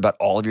to hear about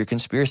all of your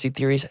conspiracy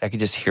theories. I could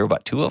just hear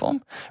about 2 of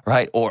them,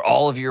 right? Or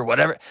all of your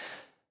whatever.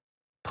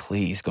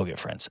 Please go get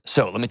friends.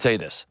 So let me tell you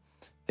this.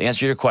 The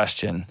answer to your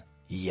question,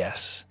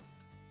 yes.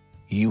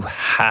 You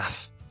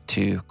have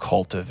to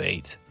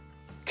cultivate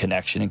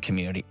connection and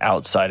community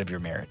outside of your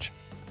marriage.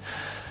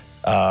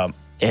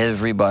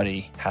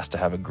 Everybody has to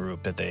have a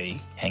group that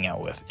they hang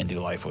out with and do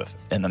life with.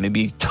 And let me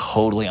be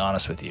totally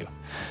honest with you.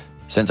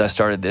 Since I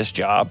started this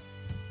job,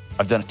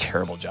 I've done a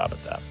terrible job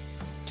at that.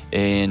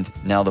 And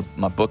now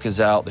my book is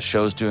out. The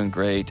show's doing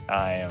great.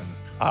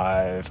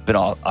 I've been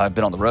on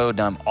the road.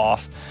 Now I'm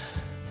off.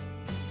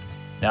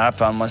 Now I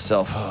found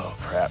myself, oh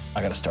crap,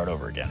 I got to start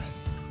over again.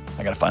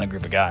 I got to find a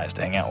group of guys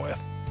to hang out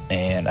with.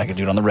 And I can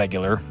do it on the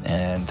regular.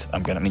 And means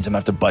I'm going to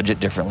have to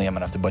budget differently. I'm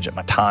going to have to budget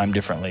my time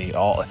differently.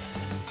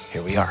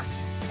 Here we are.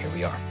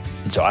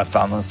 And so I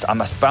found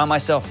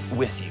myself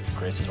with you,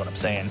 Chris, is what I'm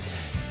saying.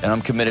 And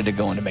I'm committed to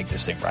going to make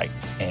this thing right.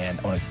 And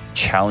I want to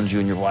challenge you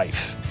and your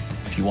wife.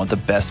 If you want the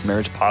best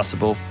marriage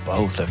possible,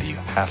 both of you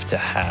have to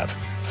have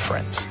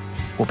friends.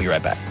 We'll be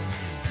right back.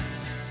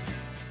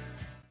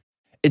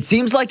 It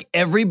seems like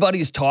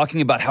everybody's talking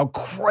about how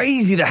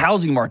crazy the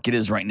housing market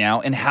is right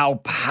now and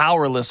how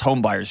powerless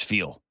homebuyers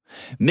feel.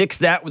 Mix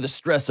that with the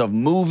stress of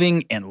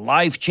moving and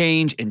life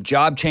change and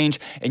job change,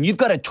 and you've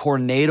got a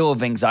tornado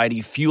of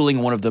anxiety fueling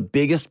one of the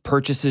biggest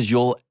purchases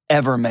you'll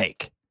ever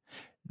make.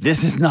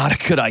 This is not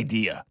a good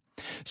idea.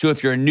 So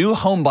if you're a new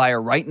home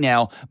buyer right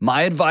now,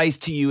 my advice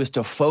to you is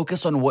to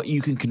focus on what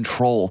you can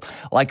control,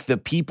 like the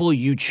people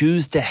you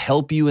choose to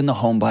help you in the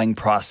home buying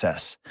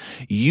process.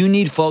 You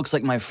need folks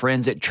like my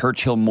friends at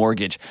Churchill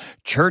Mortgage.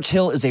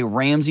 Churchill is a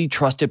Ramsey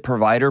trusted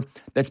provider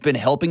that's been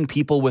helping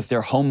people with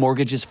their home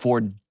mortgages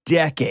for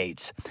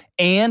decades.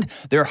 And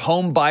their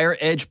Home Buyer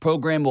Edge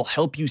program will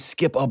help you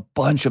skip a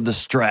bunch of the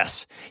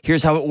stress.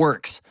 Here's how it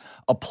works.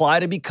 Apply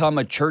to become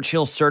a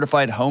Churchill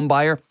certified home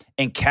buyer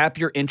and cap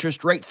your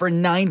interest rate for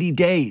 90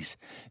 days.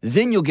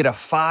 Then you'll get a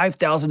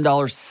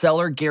 $5,000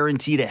 seller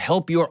guarantee to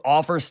help your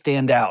offer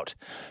stand out.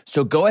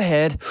 So go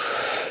ahead,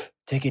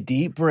 take a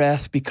deep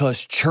breath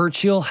because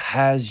Churchill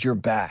has your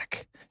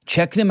back.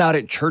 Check them out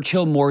at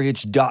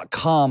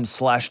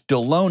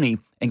churchillmortgage.com/Deloney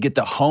and get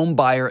the Home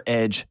Buyer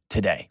Edge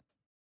today.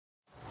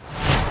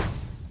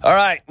 All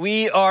right,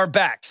 we are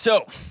back.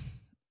 So,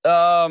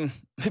 let me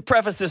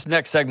preface this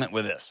next segment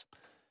with this.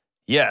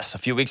 Yes, a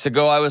few weeks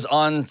ago, I was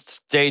on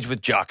stage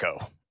with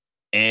Jocko.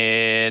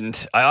 And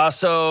I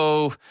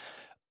also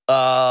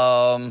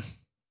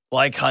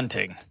like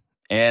hunting.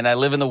 And I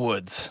live in the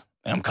woods.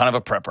 And I'm kind of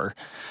a prepper.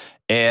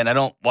 And I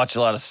don't watch a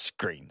lot of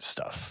screen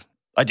stuff.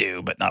 I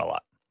do, but not a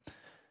lot.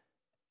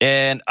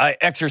 And I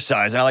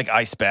exercise, and I like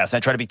ice baths, and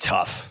I try to be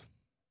tough.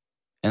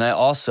 And I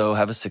also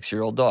have a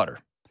 6-year-old daughter.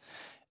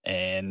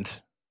 And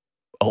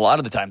a lot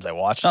of the times I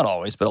watch, not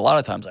always, but a lot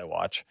of times I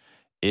watch,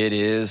 it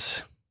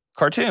is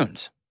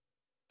cartoons.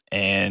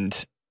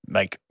 And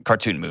like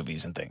cartoon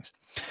movies and things.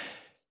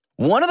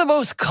 One of the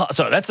most,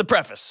 so that's the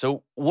preface.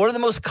 So one of the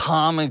most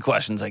common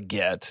questions I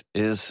get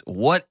is,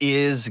 what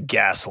is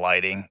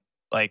gaslighting?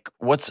 Like,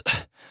 what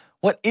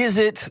is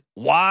it?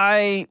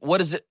 Why? What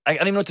is it? I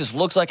don't even know what this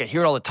looks like. I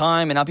hear it all the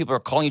time. And now people are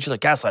calling each other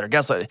gaslighter.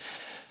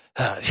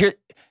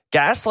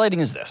 Gaslighting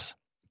is this.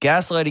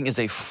 Gaslighting is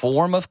a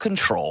form of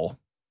control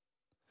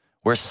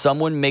where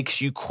someone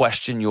makes you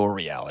question your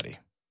reality.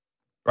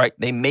 Right?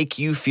 They make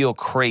you feel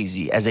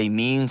crazy as a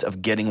means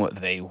of getting what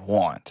they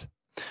want.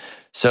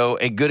 So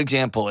a good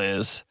example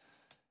is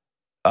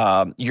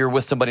you're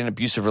with somebody in an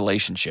abusive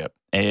relationship,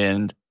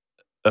 and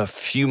a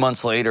few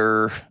months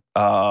later,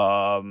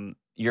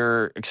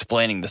 you're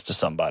explaining this to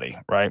somebody,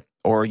 right?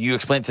 Or you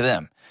explain it to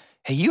them.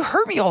 Hey, you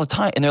hurt me all the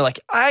time. And they're like,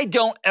 I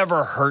don't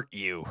ever hurt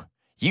you.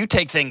 You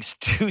take things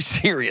too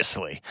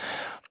seriously.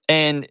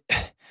 And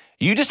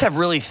you just have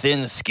really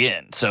thin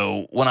skin.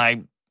 So when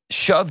I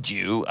shoved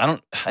you, I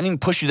didn't even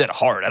push you that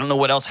hard. I don't know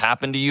what else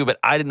happened to you, but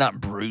I did not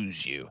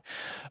bruise you.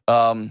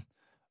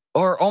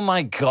 Or, oh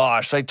my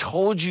gosh, I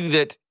told you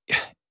that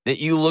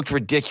you looked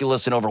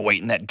ridiculous and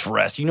overweight in that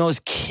dress. You know I was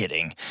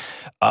kidding.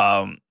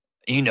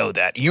 You know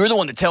that. You're the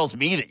one that tells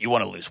me that you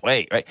want to lose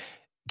weight, right?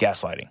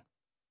 Gaslighting.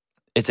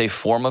 It's a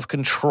form of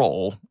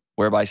control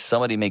whereby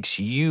somebody makes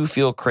you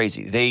feel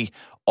crazy. They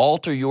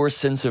alter your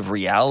sense of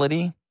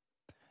reality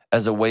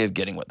as a way of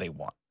getting what they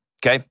want.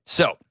 Okay?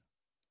 So,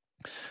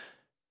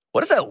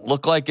 what does that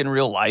look like in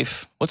real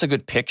life? What's a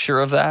good picture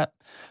of that?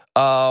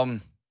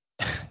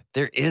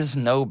 There is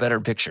no better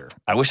picture.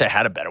 I wish I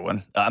had a better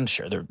one. I'm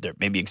sure there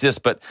maybe exists,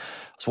 but I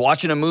was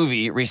watching a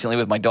movie recently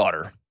with my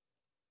daughter,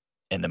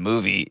 and the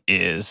movie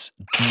is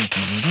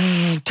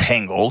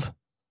Tangled,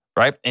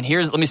 right? And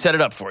let me set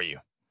it up for you.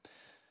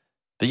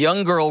 The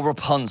young girl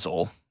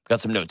Rapunzel,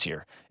 got some notes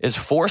here, is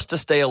forced to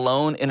stay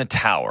alone in a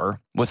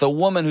tower with a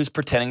woman who's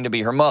pretending to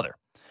be her mother,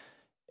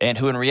 and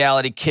who in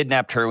reality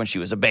kidnapped her when she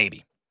was a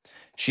baby.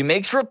 She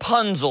makes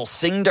Rapunzel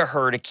sing to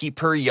her to keep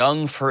her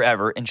young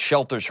forever and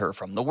shelters her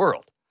from the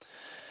world.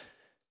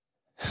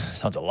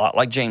 Sounds a lot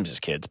like James's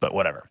kids, but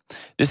whatever.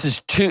 This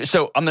is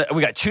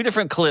we got two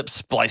different clips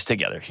spliced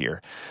together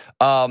here.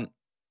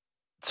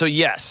 So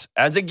yes,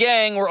 as a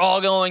gang, we're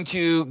all going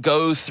to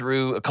go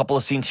through a couple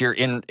of scenes here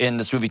in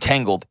this movie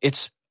Tangled.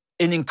 It's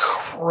an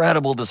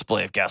incredible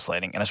display of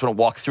gaslighting, and I just want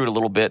to walk through it a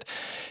little bit.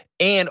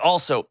 And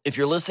also, if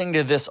you're listening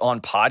to this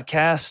on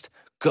podcast,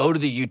 go to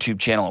the YouTube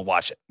channel and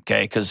watch it,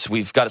 okay? Because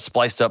we've got it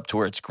spliced up to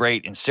where it's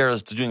great, and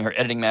Sarah's doing her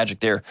editing magic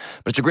there.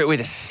 But it's a great way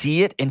to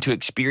see it and to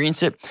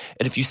experience it.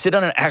 And if you sit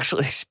down and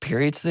actually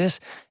experience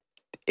this,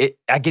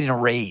 I get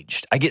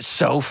enraged. I get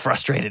so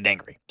frustrated and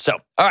angry. So,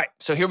 all right.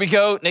 So here we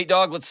go. Nate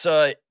Dogg, let's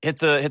hit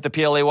the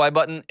PLAY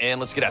button,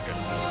 and let's get after it.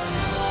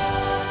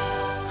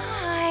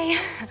 Hi.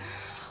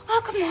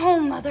 Welcome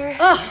home, Mother.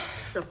 Oh,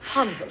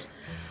 Rapunzel.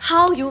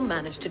 How you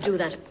manage to do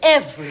that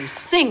every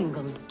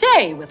single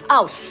day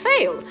without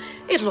fail.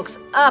 It looks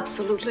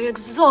absolutely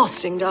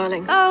exhausting,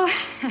 darling. Oh,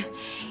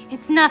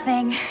 it's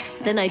nothing.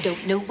 Then I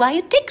don't know why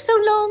it takes so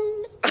long.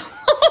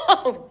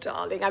 Oh,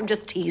 darling, I'm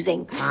just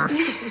teasing.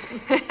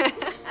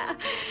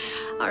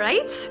 All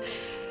right.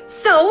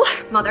 So,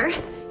 Mother,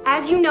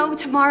 as you know,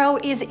 tomorrow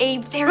is a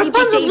very big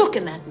Rapunzel, day. look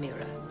in that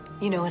mirror.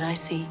 You know what I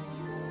see?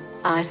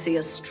 I see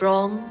a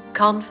strong,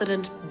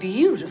 confident,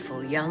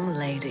 beautiful young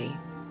lady.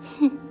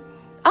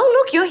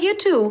 Oh, look, you're here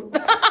too.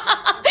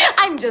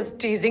 I'm just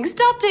teasing.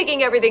 Stop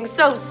taking everything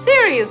so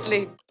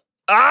seriously.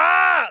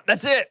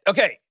 That's it.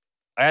 Okay.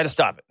 I had to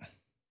stop it.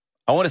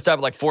 I want to stop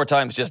it like 4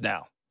 times just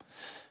now.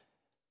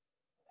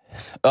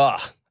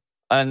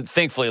 And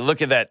thankfully,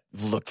 look at that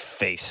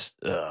face.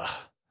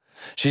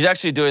 She's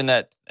actually doing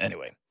that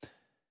anyway.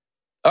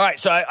 All right,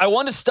 so I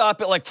want to stop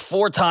it like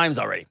 4 times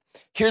already.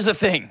 Here's the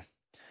thing.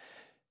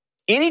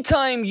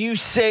 Anytime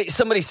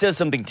somebody says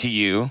something to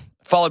you,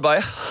 followed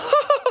by,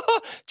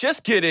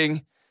 just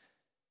kidding,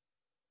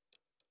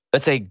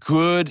 that's a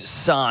good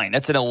sign.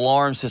 That's an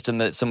alarm system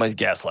that somebody's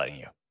gaslighting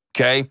you,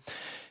 okay?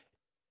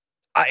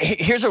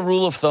 Here's a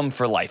rule of thumb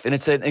for life, and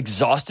it's an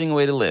exhausting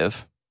way to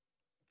live,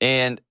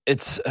 and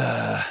it's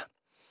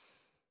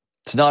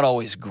not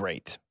always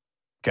great,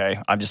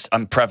 okay?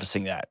 I'm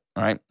prefacing that,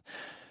 all right?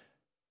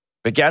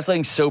 But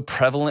gaslighting's so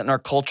prevalent in our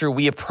culture.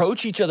 We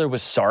approach each other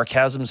with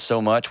sarcasm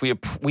so much.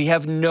 We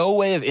have no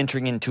way of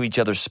entering into each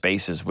other's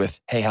spaces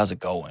with, hey, how's it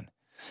going?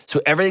 So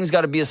everything's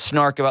got to be a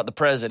snark about the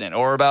president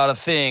or about a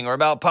thing or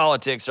about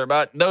politics or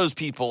about those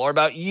people or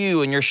about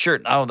you and your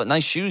shirt. Oh, the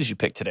nice shoes you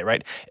picked today,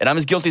 right? And I'm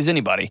as guilty as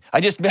anybody.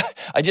 I just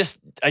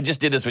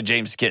did this with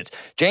James' kids.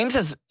 James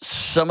has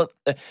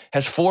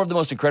 4 of the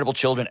most incredible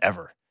children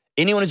ever.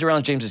 Anyone who's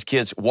around James's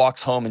kids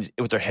walks home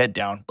with their head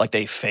down like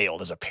they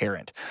failed as a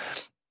parent.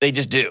 They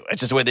just do.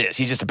 It's just the way it is.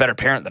 He's just a better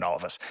parent than all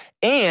of us.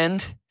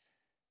 And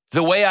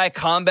the way I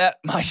combat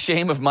my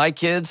shame of my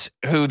kids,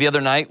 who the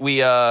other night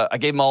I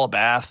gave them all a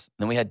bath,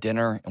 and then we had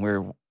dinner, and we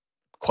were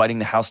quieting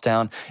the house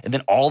down, and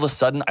then all of a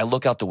sudden I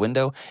look out the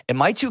window, and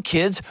my 2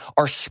 kids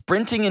are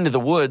sprinting into the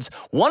woods.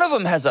 One of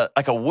them has a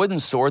wooden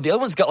sword. The other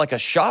one's got like a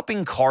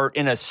shopping cart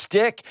and a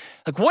stick.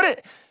 Like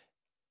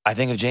I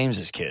think of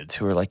James's kids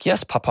who are like,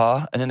 yes,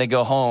 Papa, and then they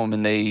go home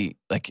and they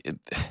like.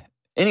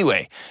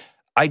 Anyway.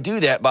 I do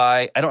that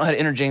I don't know how to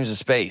enter James's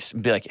space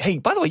and be like, hey,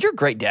 by the way, you're a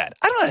great dad.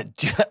 I don't know how to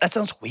do that. That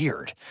sounds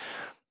weird.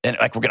 And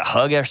like we're going to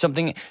hug or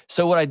something.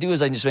 So what I do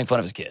is I just make fun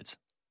of his kids,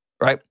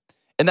 right?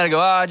 And then I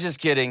go, just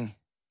kidding.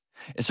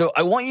 And so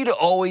I want you to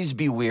always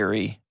be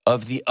wary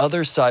of the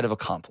other side of a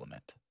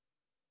compliment.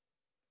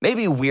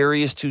 Maybe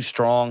weary is too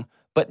strong,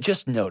 but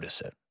just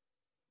notice it.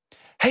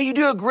 Hey, you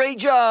do a great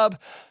job.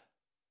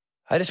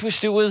 I just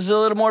wished it was a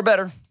little more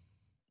better.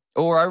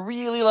 Or I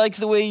really like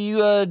the way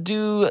you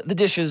do the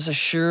dishes. I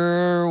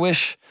sure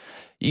wish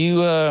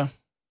you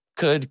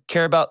could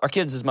care about our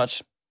kids as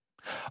much.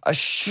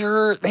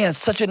 Man, it's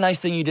such a nice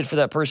thing you did for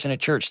that person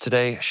at church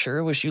today. I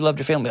sure wish you loved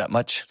your family that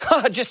much.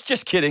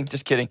 Just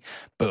kidding.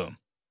 Boom.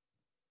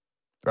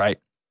 Right?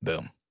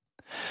 Boom.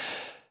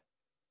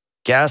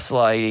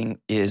 Gaslighting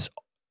is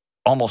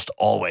almost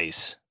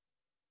always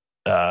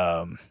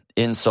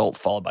insult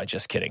followed by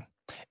just kidding.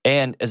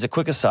 And as a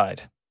quick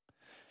aside,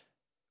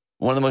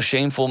 one of the most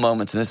shameful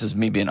moments, and this is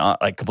me being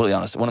completely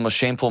honest, one of the most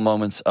shameful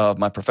moments of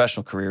my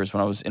professional career is when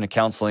I was in a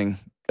counseling,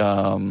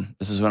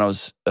 this is when I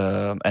was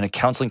at a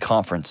counseling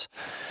conference,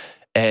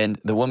 and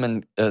the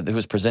woman who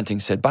was presenting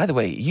said, by the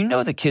way, you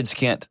know that kids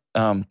can't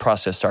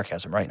process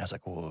sarcasm, right? And I was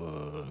like,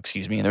 whoa,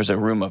 excuse me. And there's a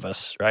room of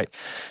us, right?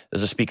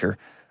 There's a speaker.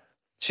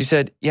 She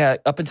said, yeah,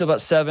 up until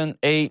about 7,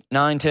 8,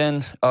 9,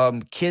 10,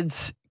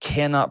 kids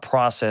cannot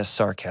process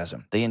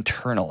sarcasm. They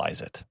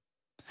internalize it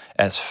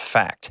as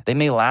fact. They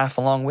may laugh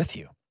along with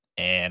you.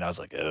 And I was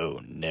like, oh,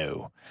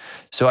 no.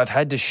 So I've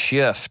had to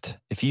shift.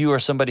 If you are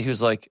somebody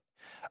who's like,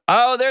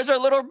 oh, there's our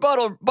little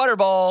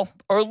butterball,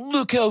 or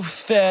look how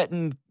fat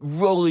and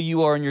rolly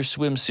you are in your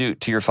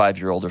swimsuit to your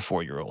 5-year-old or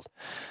 4-year-old.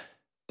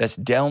 That's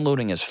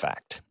downloading as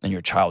fact in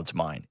your child's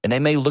mind. And they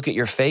may look at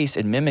your face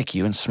and mimic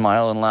you and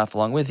smile and laugh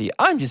along with you.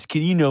 I'm just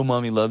kidding. You know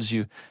mommy loves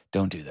you.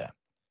 Don't do that.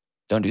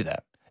 Don't do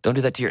that. Don't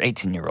do that to your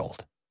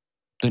 18-year-old.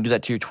 Don't do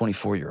that to your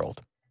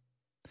 24-year-old.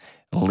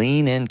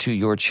 Lean into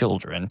your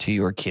children, to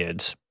your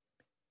kids,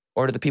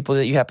 or to the people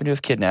that you happen to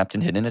have kidnapped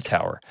and hidden in a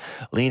tower.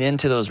 Lean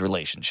into those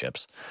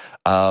relationships.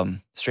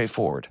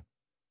 Straightforward.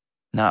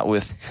 Not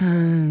with,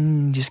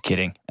 just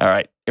kidding. All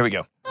right, here we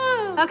go.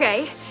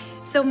 Okay,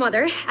 so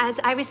Mother, as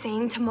I was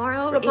saying,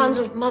 tomorrow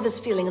Rapunzel, Mother's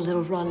feeling a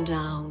little run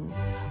down.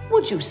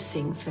 Would you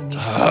sing for me?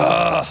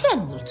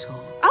 Then we'll talk.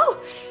 Oh,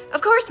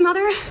 of course,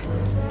 Mother.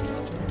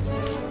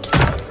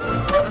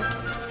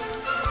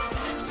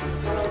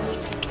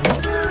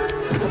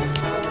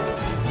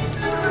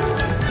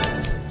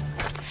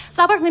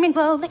 Flower, gleaming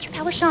glow, let your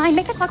power shine.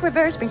 Make the clock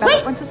reverse, bring back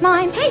what once was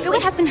mine. Feel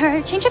what has been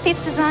heard, change your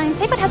fate's design.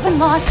 Save what has been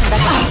lost, and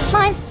that's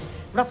mine.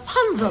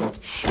 Rapunzel!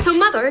 So,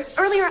 Mother,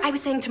 earlier I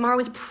was saying tomorrow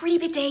was a pretty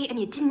big day, and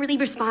you didn't really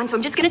respond, so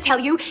I'm just gonna tell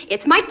you,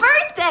 it's my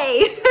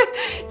birthday!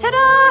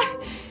 Ta-da!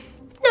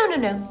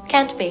 No.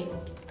 Can't be.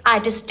 I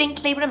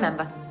distinctly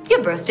remember.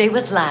 Your birthday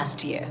was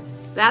last year.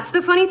 That's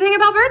the funny thing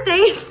about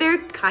birthdays. They're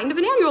kind of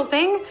an annual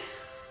thing.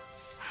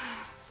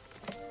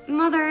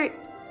 Mother,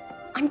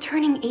 I'm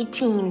turning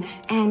 18,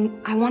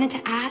 and I wanted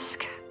to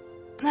ask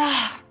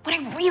what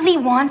I really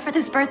want for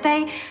this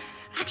birthday.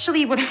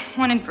 Actually, what I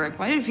wanted for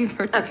quite a few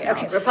birthdays.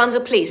 Okay,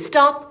 Rapunzel, please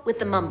stop with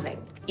the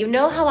mumbling. You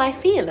know how I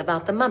feel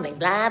about the mumming,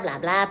 blah, blah,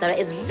 blah, blah.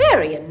 It's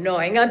very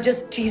annoying. I'm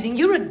just teasing.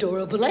 You're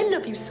adorable. I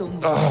love you so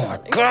much.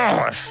 Oh, my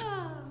gosh.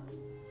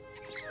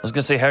 I was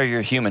going to say Harry,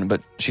 you're human,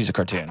 but she's a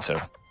cartoon, so.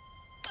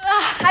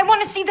 I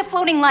want to see the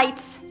floating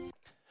lights.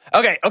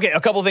 Okay, a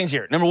couple things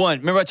here. Number one,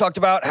 remember I talked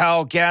about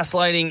how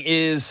gaslighting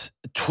is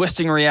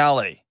twisting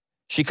reality.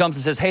 She comes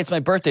and says, hey, it's my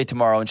birthday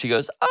tomorrow. And she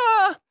goes,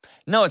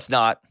 no, it's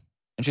not.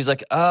 And she's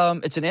like,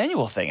 it's an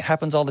annual thing. It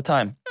happens all the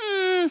time.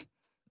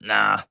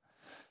 Nah.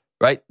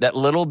 Right? That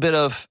little bit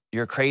of,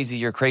 you're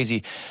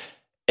crazy.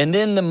 And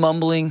then the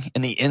mumbling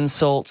and the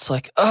insults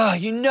like,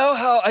 you know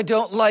how I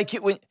don't like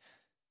it when...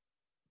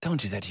 Don't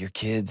do that to your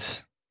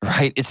kids,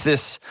 right? It's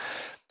this,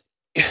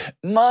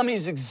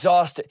 mommy's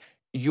exhausted.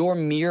 Your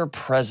mere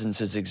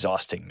presence is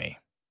exhausting me.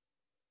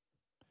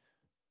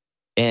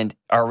 And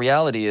our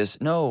reality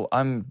is, no,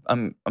 I'm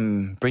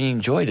bringing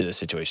joy to the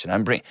situation.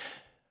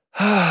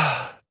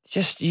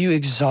 Just you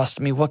exhaust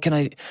me. What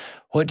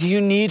do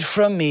you need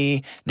from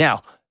me?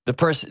 Now, the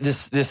person,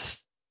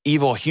 this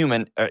evil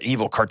human,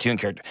 evil cartoon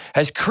character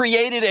has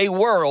created a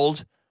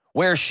world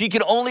where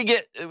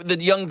the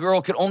young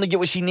girl can only get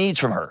what she needs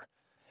from her.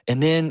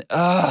 And then,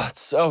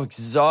 it's so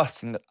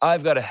exhausting that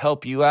I've got to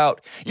help you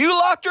out. You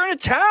locked her in a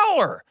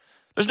tower.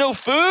 There's no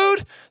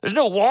food. There's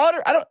no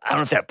water. I don't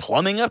know if that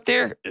plumbing up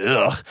there.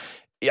 Ugh.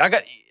 I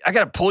got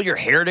to pull your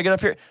hair to get up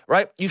here,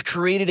 right? You've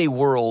created a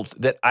world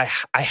that I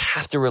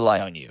have to rely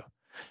on you.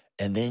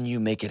 And then you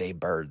make it a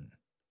burden.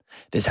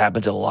 This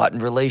happens a lot in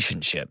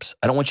relationships.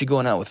 I don't want you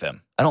going out with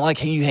them. I don't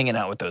like you hanging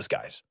out with those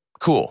guys.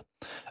 Cool.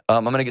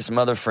 I'm going to get some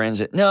other friends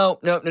that, no.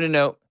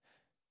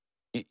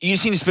 You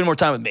just need to spend more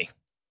time with me.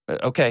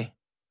 Okay.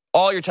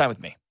 All your time with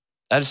me.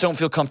 I just don't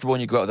feel comfortable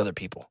when you go out with other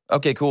people.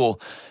 Okay, cool.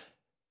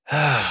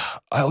 I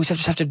always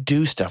just have to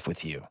do stuff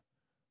with you.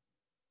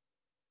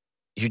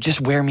 You just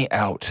wear me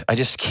out. I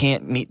just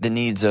can't meet the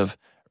needs of,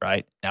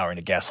 right? Now we're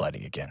into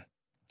gaslighting again.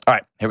 All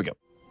right, here we go.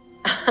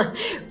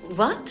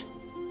 What?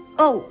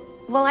 Oh,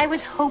 well, I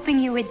was hoping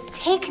you would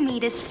take me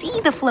to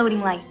see the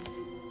floating lights.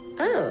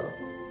 Oh,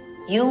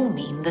 you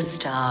mean the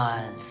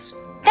stars.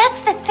 That's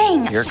the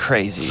thing. You're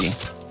crazy.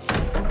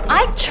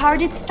 I've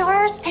charted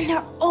stars, and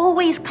they're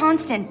always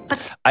constant,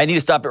 but... I need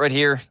to stop it right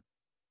here.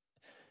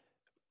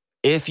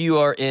 If you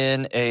are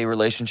in a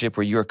relationship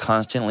where you are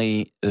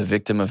constantly the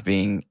victim of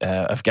being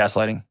of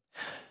gaslighting,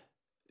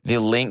 the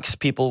lengths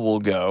people will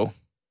go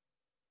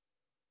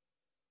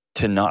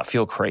to not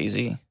feel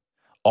crazy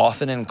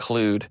often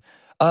include,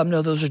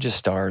 no, those are just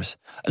stars.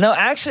 No,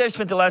 actually, I've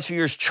spent the last few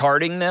years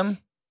charting them,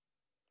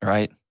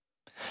 right?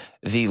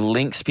 The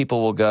lengths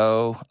people will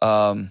go,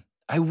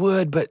 I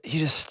would, but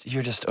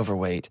you're just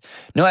overweight.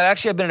 No,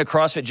 I've been in a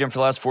CrossFit gym for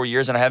the last 4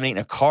 years, and I haven't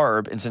eaten a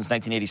carb since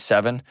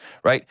 1987,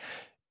 right?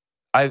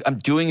 I'm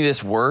doing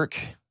this work.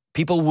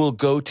 People will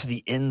go to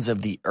the ends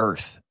of the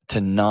earth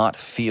to not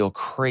feel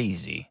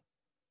crazy.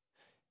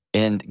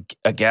 And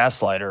a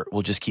gaslighter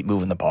will just keep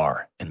moving the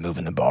bar and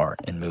moving the bar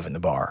and moving the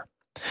bar.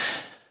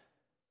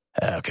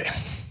 Okay.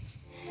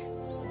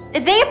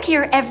 They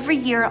appear every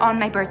year on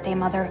my birthday,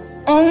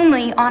 Mother.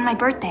 Only on my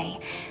birthday.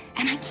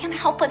 And I can't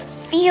help but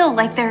feel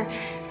like they're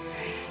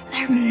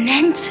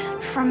meant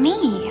for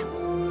me.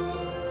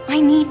 I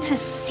need to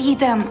see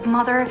them,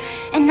 Mother,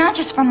 and not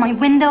just from my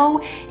window,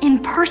 in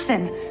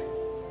person.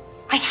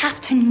 I have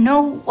to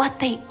know what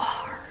they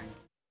are.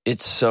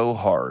 It's so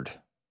hard.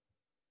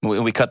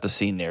 We cut the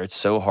scene there. It's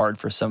so hard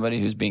for somebody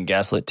who's being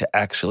gaslit to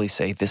actually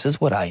say, this is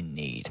what I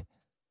need.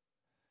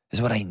 This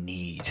is what I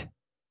need.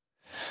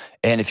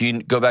 And if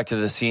you go back to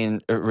the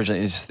scene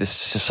originally, this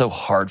is just so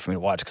hard for me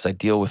to watch because I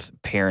deal with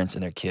parents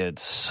and their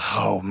kids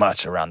so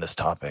much around this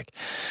topic.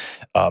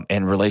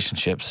 And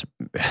relationships,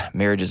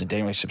 marriages and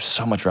dating relationships,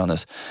 so much around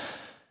this.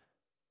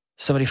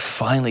 Somebody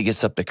finally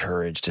gets up the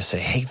courage to say,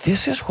 hey,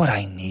 this is what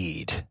I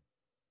need.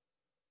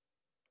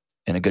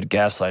 And a good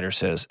gaslighter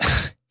says,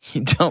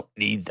 you don't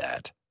need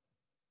that.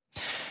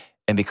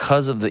 And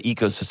because of the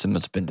ecosystem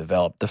that's been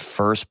developed, the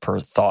first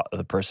thought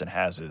the person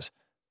has is,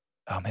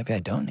 oh, maybe I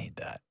don't need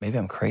that. Maybe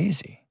I'm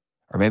crazy.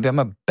 Or maybe I'm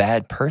a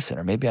bad person.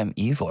 Or maybe I'm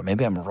evil. Or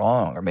maybe I'm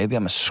wrong. Or maybe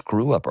I'm a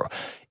screw-up. Or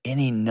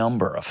any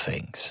number of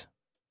things.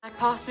 Black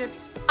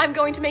parsnips. I'm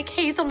going to make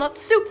hazelnut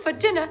soup for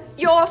dinner.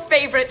 Your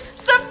favorite.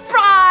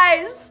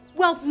 Surprise!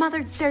 Well,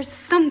 Mother, there's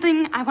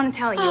something I want to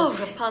tell you. Oh,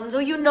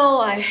 Rapunzel, you know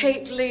I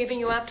hate leaving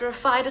you after a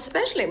fight,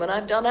 especially when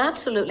I've done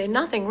absolutely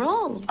nothing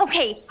wrong.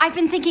 Okay, I've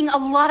been thinking a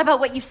lot about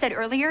what you said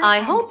earlier. I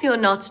hope you're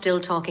not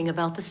still talking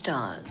about the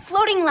stars.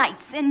 Floating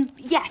lights, and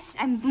yes,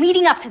 I'm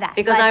leading up to that.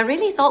 Because I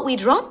really thought we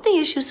dropped the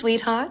issue,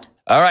 sweetheart.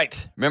 All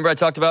right. Remember I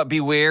talked about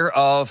beware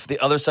of the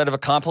other side of a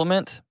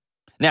compliment?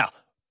 Now,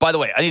 by the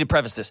way, I need to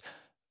preface this.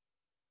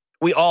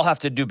 We all have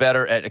to do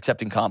better at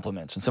accepting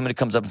compliments. When somebody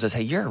comes up and says,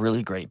 hey, you're a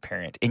really great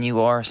parent, and you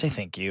are, say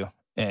thank you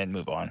and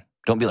move on.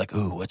 Don't be like,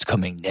 ooh, what's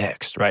coming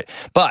next, right?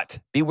 But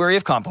be wary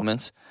of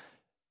compliments.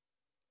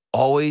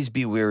 Always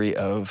be wary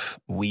of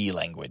we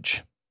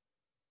language.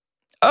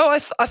 Oh, I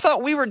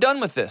thought we were done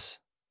with this.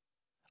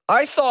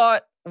 I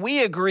thought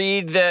we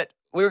agreed that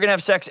we were going to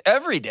have sex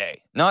every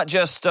day, not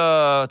just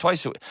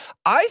twice a week.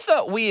 I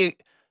thought we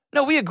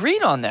No, we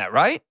agreed on that,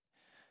 right?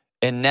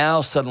 And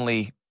now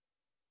suddenly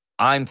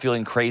I'm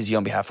feeling crazy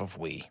on behalf of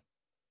we.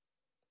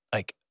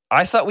 Like,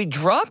 I thought we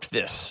dropped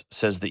this,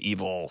 says the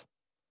evil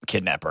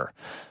kidnapper.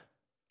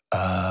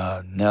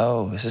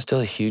 No, this is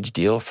still a huge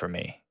deal for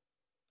me.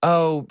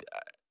 Oh,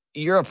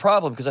 you're a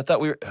problem because I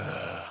thought we were...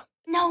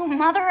 No,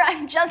 Mother,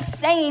 I'm just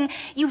saying,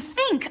 you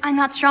think I'm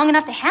not strong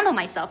enough to handle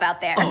myself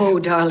out there. Oh,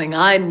 darling,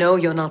 I know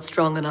you're not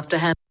strong enough to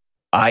handle.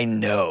 I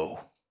know.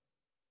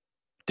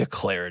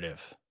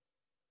 Declarative.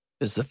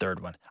 This is the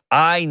third one.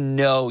 I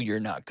know you're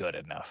not good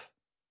enough.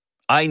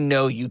 I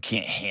know you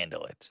can't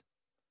handle it.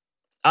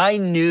 I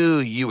knew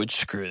you would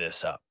screw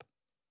this up.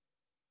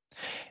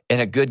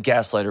 And a good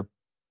gaslighter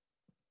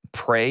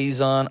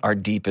preys on our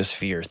deepest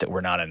fears that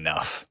we're not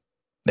enough,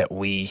 that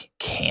we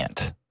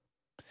can't.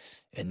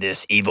 And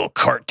this evil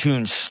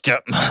cartoon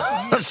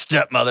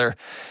stepmother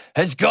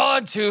has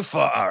gone too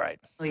far. All right.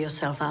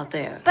 Yourself out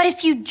there. But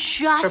if you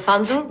just...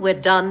 Rapunzel, we're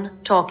done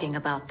talking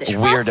about this.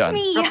 We're done.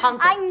 Me.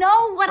 Rapunzel. I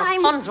know what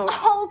Rapunzel.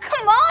 Oh,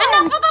 come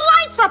on. Enough of the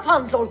lights,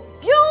 Rapunzel!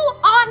 You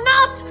are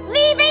not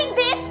leaving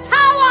this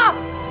tower!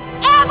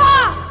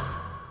 Ever!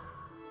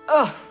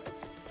 Oh,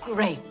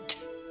 great.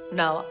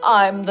 Now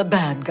I'm the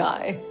bad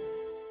guy.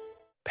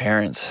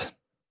 Parents,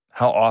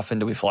 how often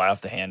do we fly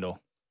off the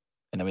handle?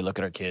 And then we look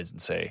at our kids and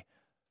say,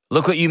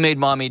 look what you made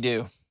mommy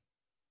do.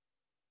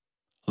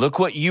 Look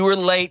what you were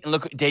late, and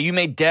look, you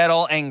made dad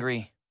all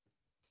angry.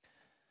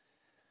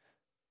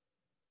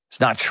 It's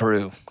not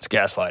true. It's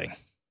gaslighting.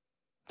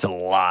 It's a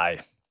lie.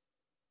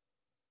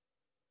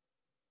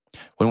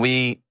 When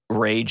we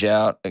rage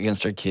out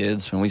against our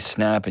kids, when we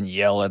snap and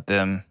yell at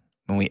them,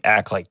 when we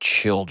act like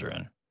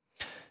children,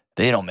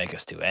 they don't make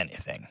us do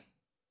anything.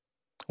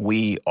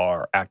 We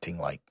are acting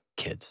like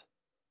kids.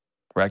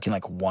 We're acting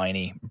like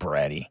whiny,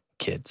 bratty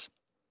kids.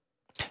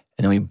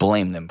 And then we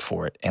blame them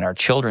for it. And our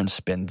children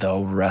spend the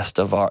rest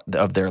of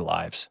their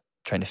lives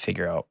trying to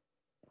figure out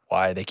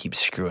why they keep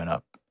screwing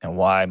up and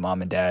why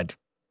mom and dad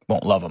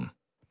won't love them.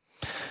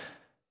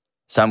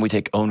 It's time we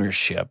take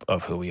ownership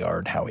of who we are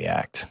and how we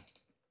act.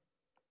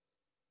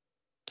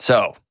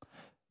 So,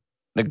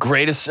 the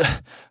greatest,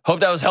 hope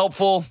that was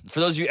helpful.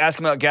 For those of you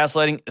asking about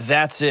gaslighting,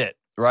 that's it,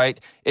 right?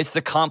 It's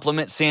the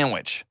compliment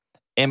sandwich.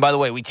 And by the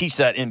way, we teach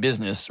that in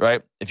business,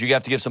 right? If you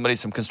have to give somebody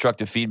some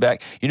constructive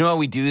feedback, you know how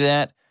we do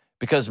that?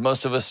 Because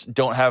most of us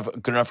don't have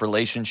good enough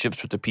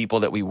relationships with the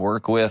people that we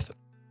work with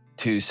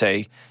to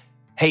say,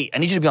 hey, I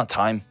need you to be on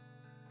time,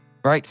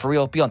 right? For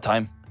real, be on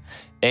time.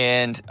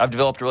 And I've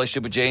developed a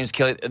relationship with James,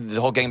 Kelly,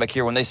 the whole gang back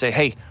here, when they say,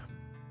 hey,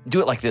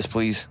 do it like this,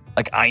 please.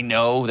 Like, I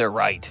know they're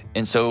right.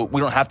 And so we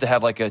don't have to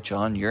have like a,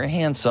 John, you're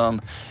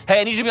handsome.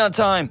 Hey, I need you to be on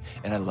time.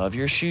 And I love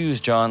your shoes,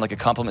 John, like a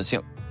compliment.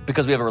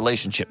 Because we have a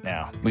relationship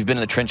now. We've been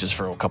in the trenches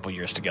for a couple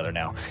years together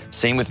now.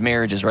 Same with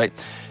marriages, right?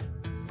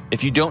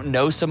 If you don't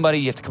know somebody,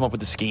 you have to come up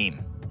with a scheme,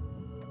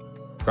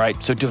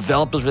 right? So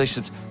develop those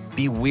relationships.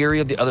 Be wary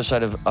of the other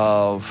side of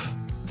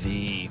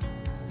the,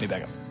 let me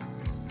back up.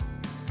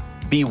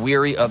 Be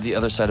wary of the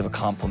other side of a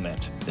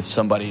compliment. If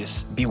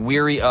somebody's, be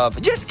wary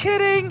of, just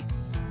kidding,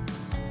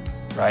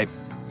 right?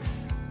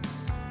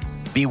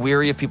 Be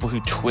wary of people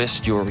who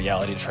twist your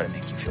reality to try to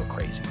make you feel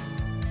crazy.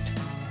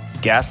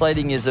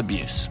 Gaslighting is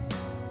abuse.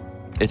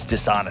 It's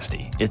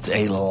dishonesty. It's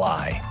a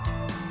lie.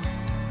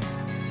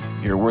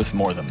 You're worth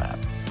more than that.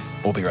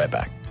 We'll be right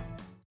back.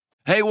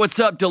 Hey, what's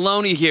up?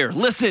 Deloney here.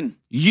 Listen,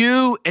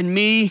 you and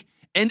me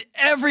and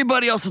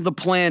everybody else on the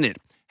planet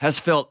has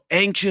felt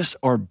anxious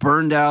or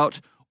burned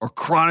out or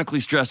chronically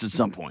stressed at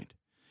some point.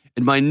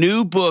 In my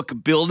new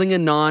book, Building a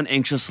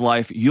Non-Anxious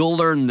Life, you'll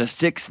learn the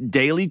 6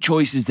 daily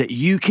choices that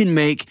you can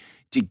make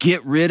to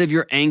get rid of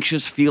your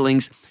anxious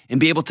feelings and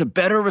be able to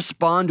better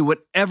respond to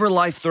whatever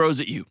life throws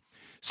at you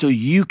so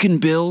you can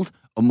build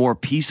a more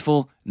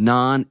peaceful,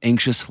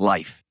 non-anxious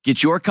life.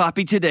 Get your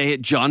copy today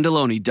at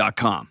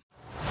johndeloney.com.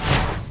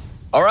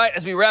 All right,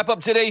 as we wrap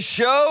up today's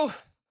show,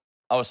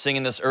 I was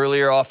singing this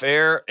earlier off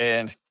air,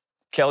 and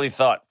Kelly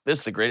thought, this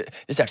is the greatest.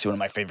 This is actually one of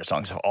my favorite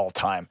songs of all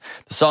time.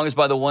 The song is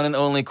by the one and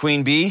only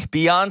Queen Bee,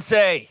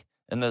 Beyonce.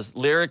 And the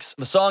lyrics,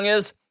 the song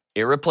is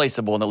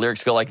irreplaceable, and the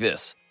lyrics go like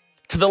this.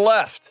 To the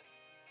left.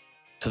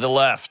 To the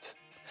left.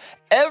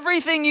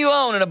 Everything you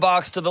own in a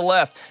box to the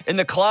left. In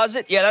the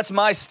closet, yeah, that's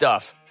my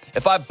stuff.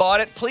 If I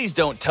bought it, please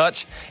don't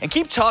touch. And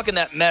keep talking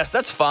that mess,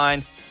 that's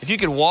fine. If you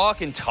could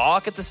walk and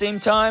talk at the same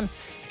time,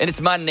 and it's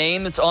my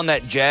name that's on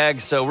that Jag,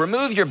 so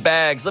remove your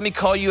bags. Let me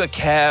call you a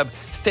cab,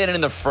 standing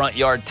in the front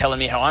yard telling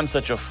me how I'm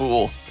such a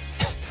fool.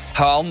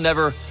 How I'll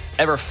never,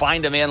 ever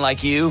find a man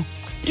like you.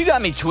 You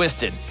got me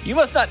twisted. You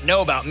must not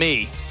know about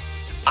me.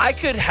 I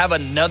could have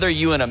another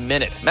you in a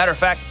minute. Matter of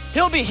fact,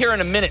 he'll be here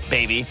in a minute,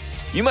 baby.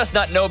 You must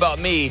not know about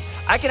me.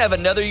 I can have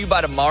another you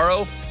by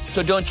tomorrow,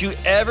 so don't you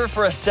ever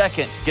for a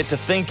second get to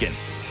thinking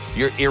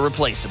you're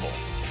irreplaceable.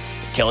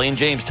 Kelly and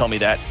James tell me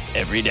that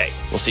every day.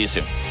 We'll see you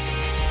soon.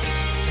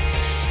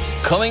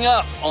 Coming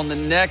up on the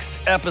next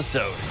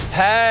episode.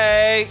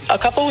 Hey! A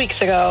couple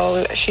weeks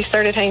ago, she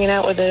started hanging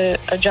out with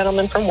a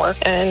gentleman from work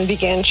and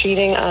began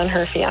cheating on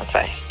her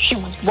fiance.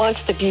 she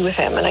wants to be with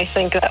him, and I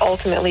think that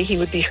ultimately he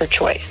would be her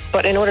choice.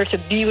 But in order to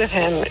be with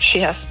him, she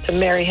has to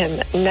marry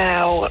him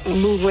now,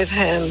 move with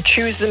him,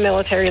 choose the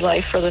military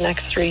life for the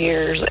next 3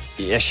 years.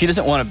 Yeah, she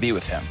doesn't want to be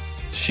with him.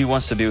 She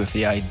wants to be with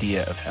the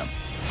idea of him.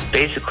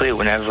 Basically,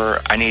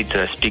 whenever I need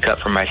to speak up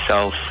for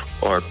myself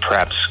or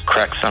perhaps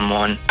correct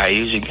someone, I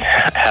usually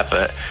have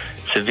a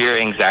severe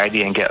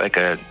anxiety and get like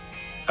a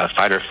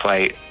fight or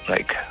flight,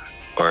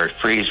 or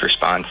freeze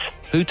response.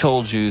 Who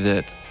told you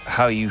that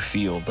how you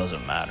feel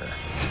doesn't matter?